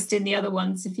you're interested in the other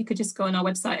ones, if you could just go on our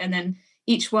website, and then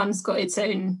each one's got its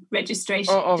own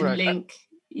registration link.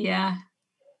 Yeah.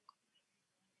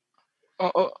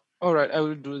 Oh, all right. I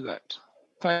will do that.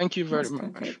 Thank you very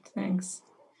much. Perfect. Thanks.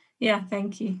 Yeah,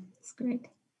 thank you. It's great.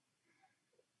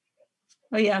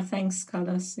 Oh yeah, thanks,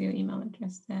 Carlos, for your email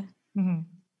address there. Mm-hmm.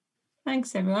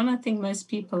 Thanks, everyone. I think most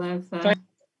people have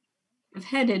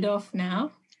headed off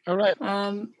now. All right.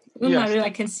 Umaru, yes. I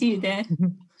can see you there.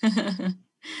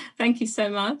 Thank you so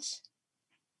much.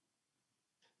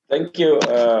 Thank you.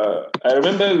 I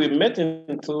remember we met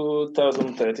in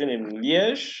 2013 in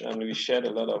Liège, and we shared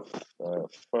a lot of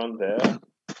fun there.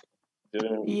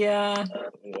 Yeah.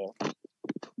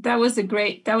 That was a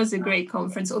great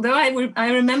conference. Although I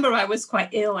remember I was quite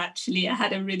ill, actually. I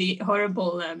had a really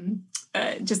horrible,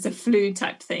 just a flu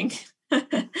type thing.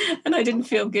 And I didn't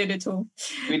feel good at all.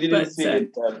 We didn't see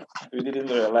it. We didn't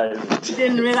realize it.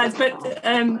 Didn't realize, but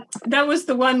that was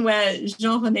the one where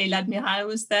Jean-René Ladmiral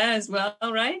was there as well,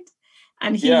 right?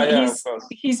 And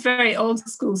he's very old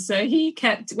school, so he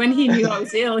kept, when he knew I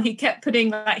was ill, he kept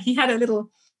putting, like, he had a little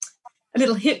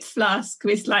hip flask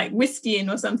with like whiskey in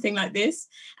or something like this,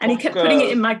 and he kept putting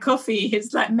it in my coffee.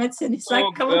 His like medicine. He's like,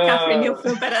 "Come on, Catherine, you'll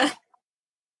feel better."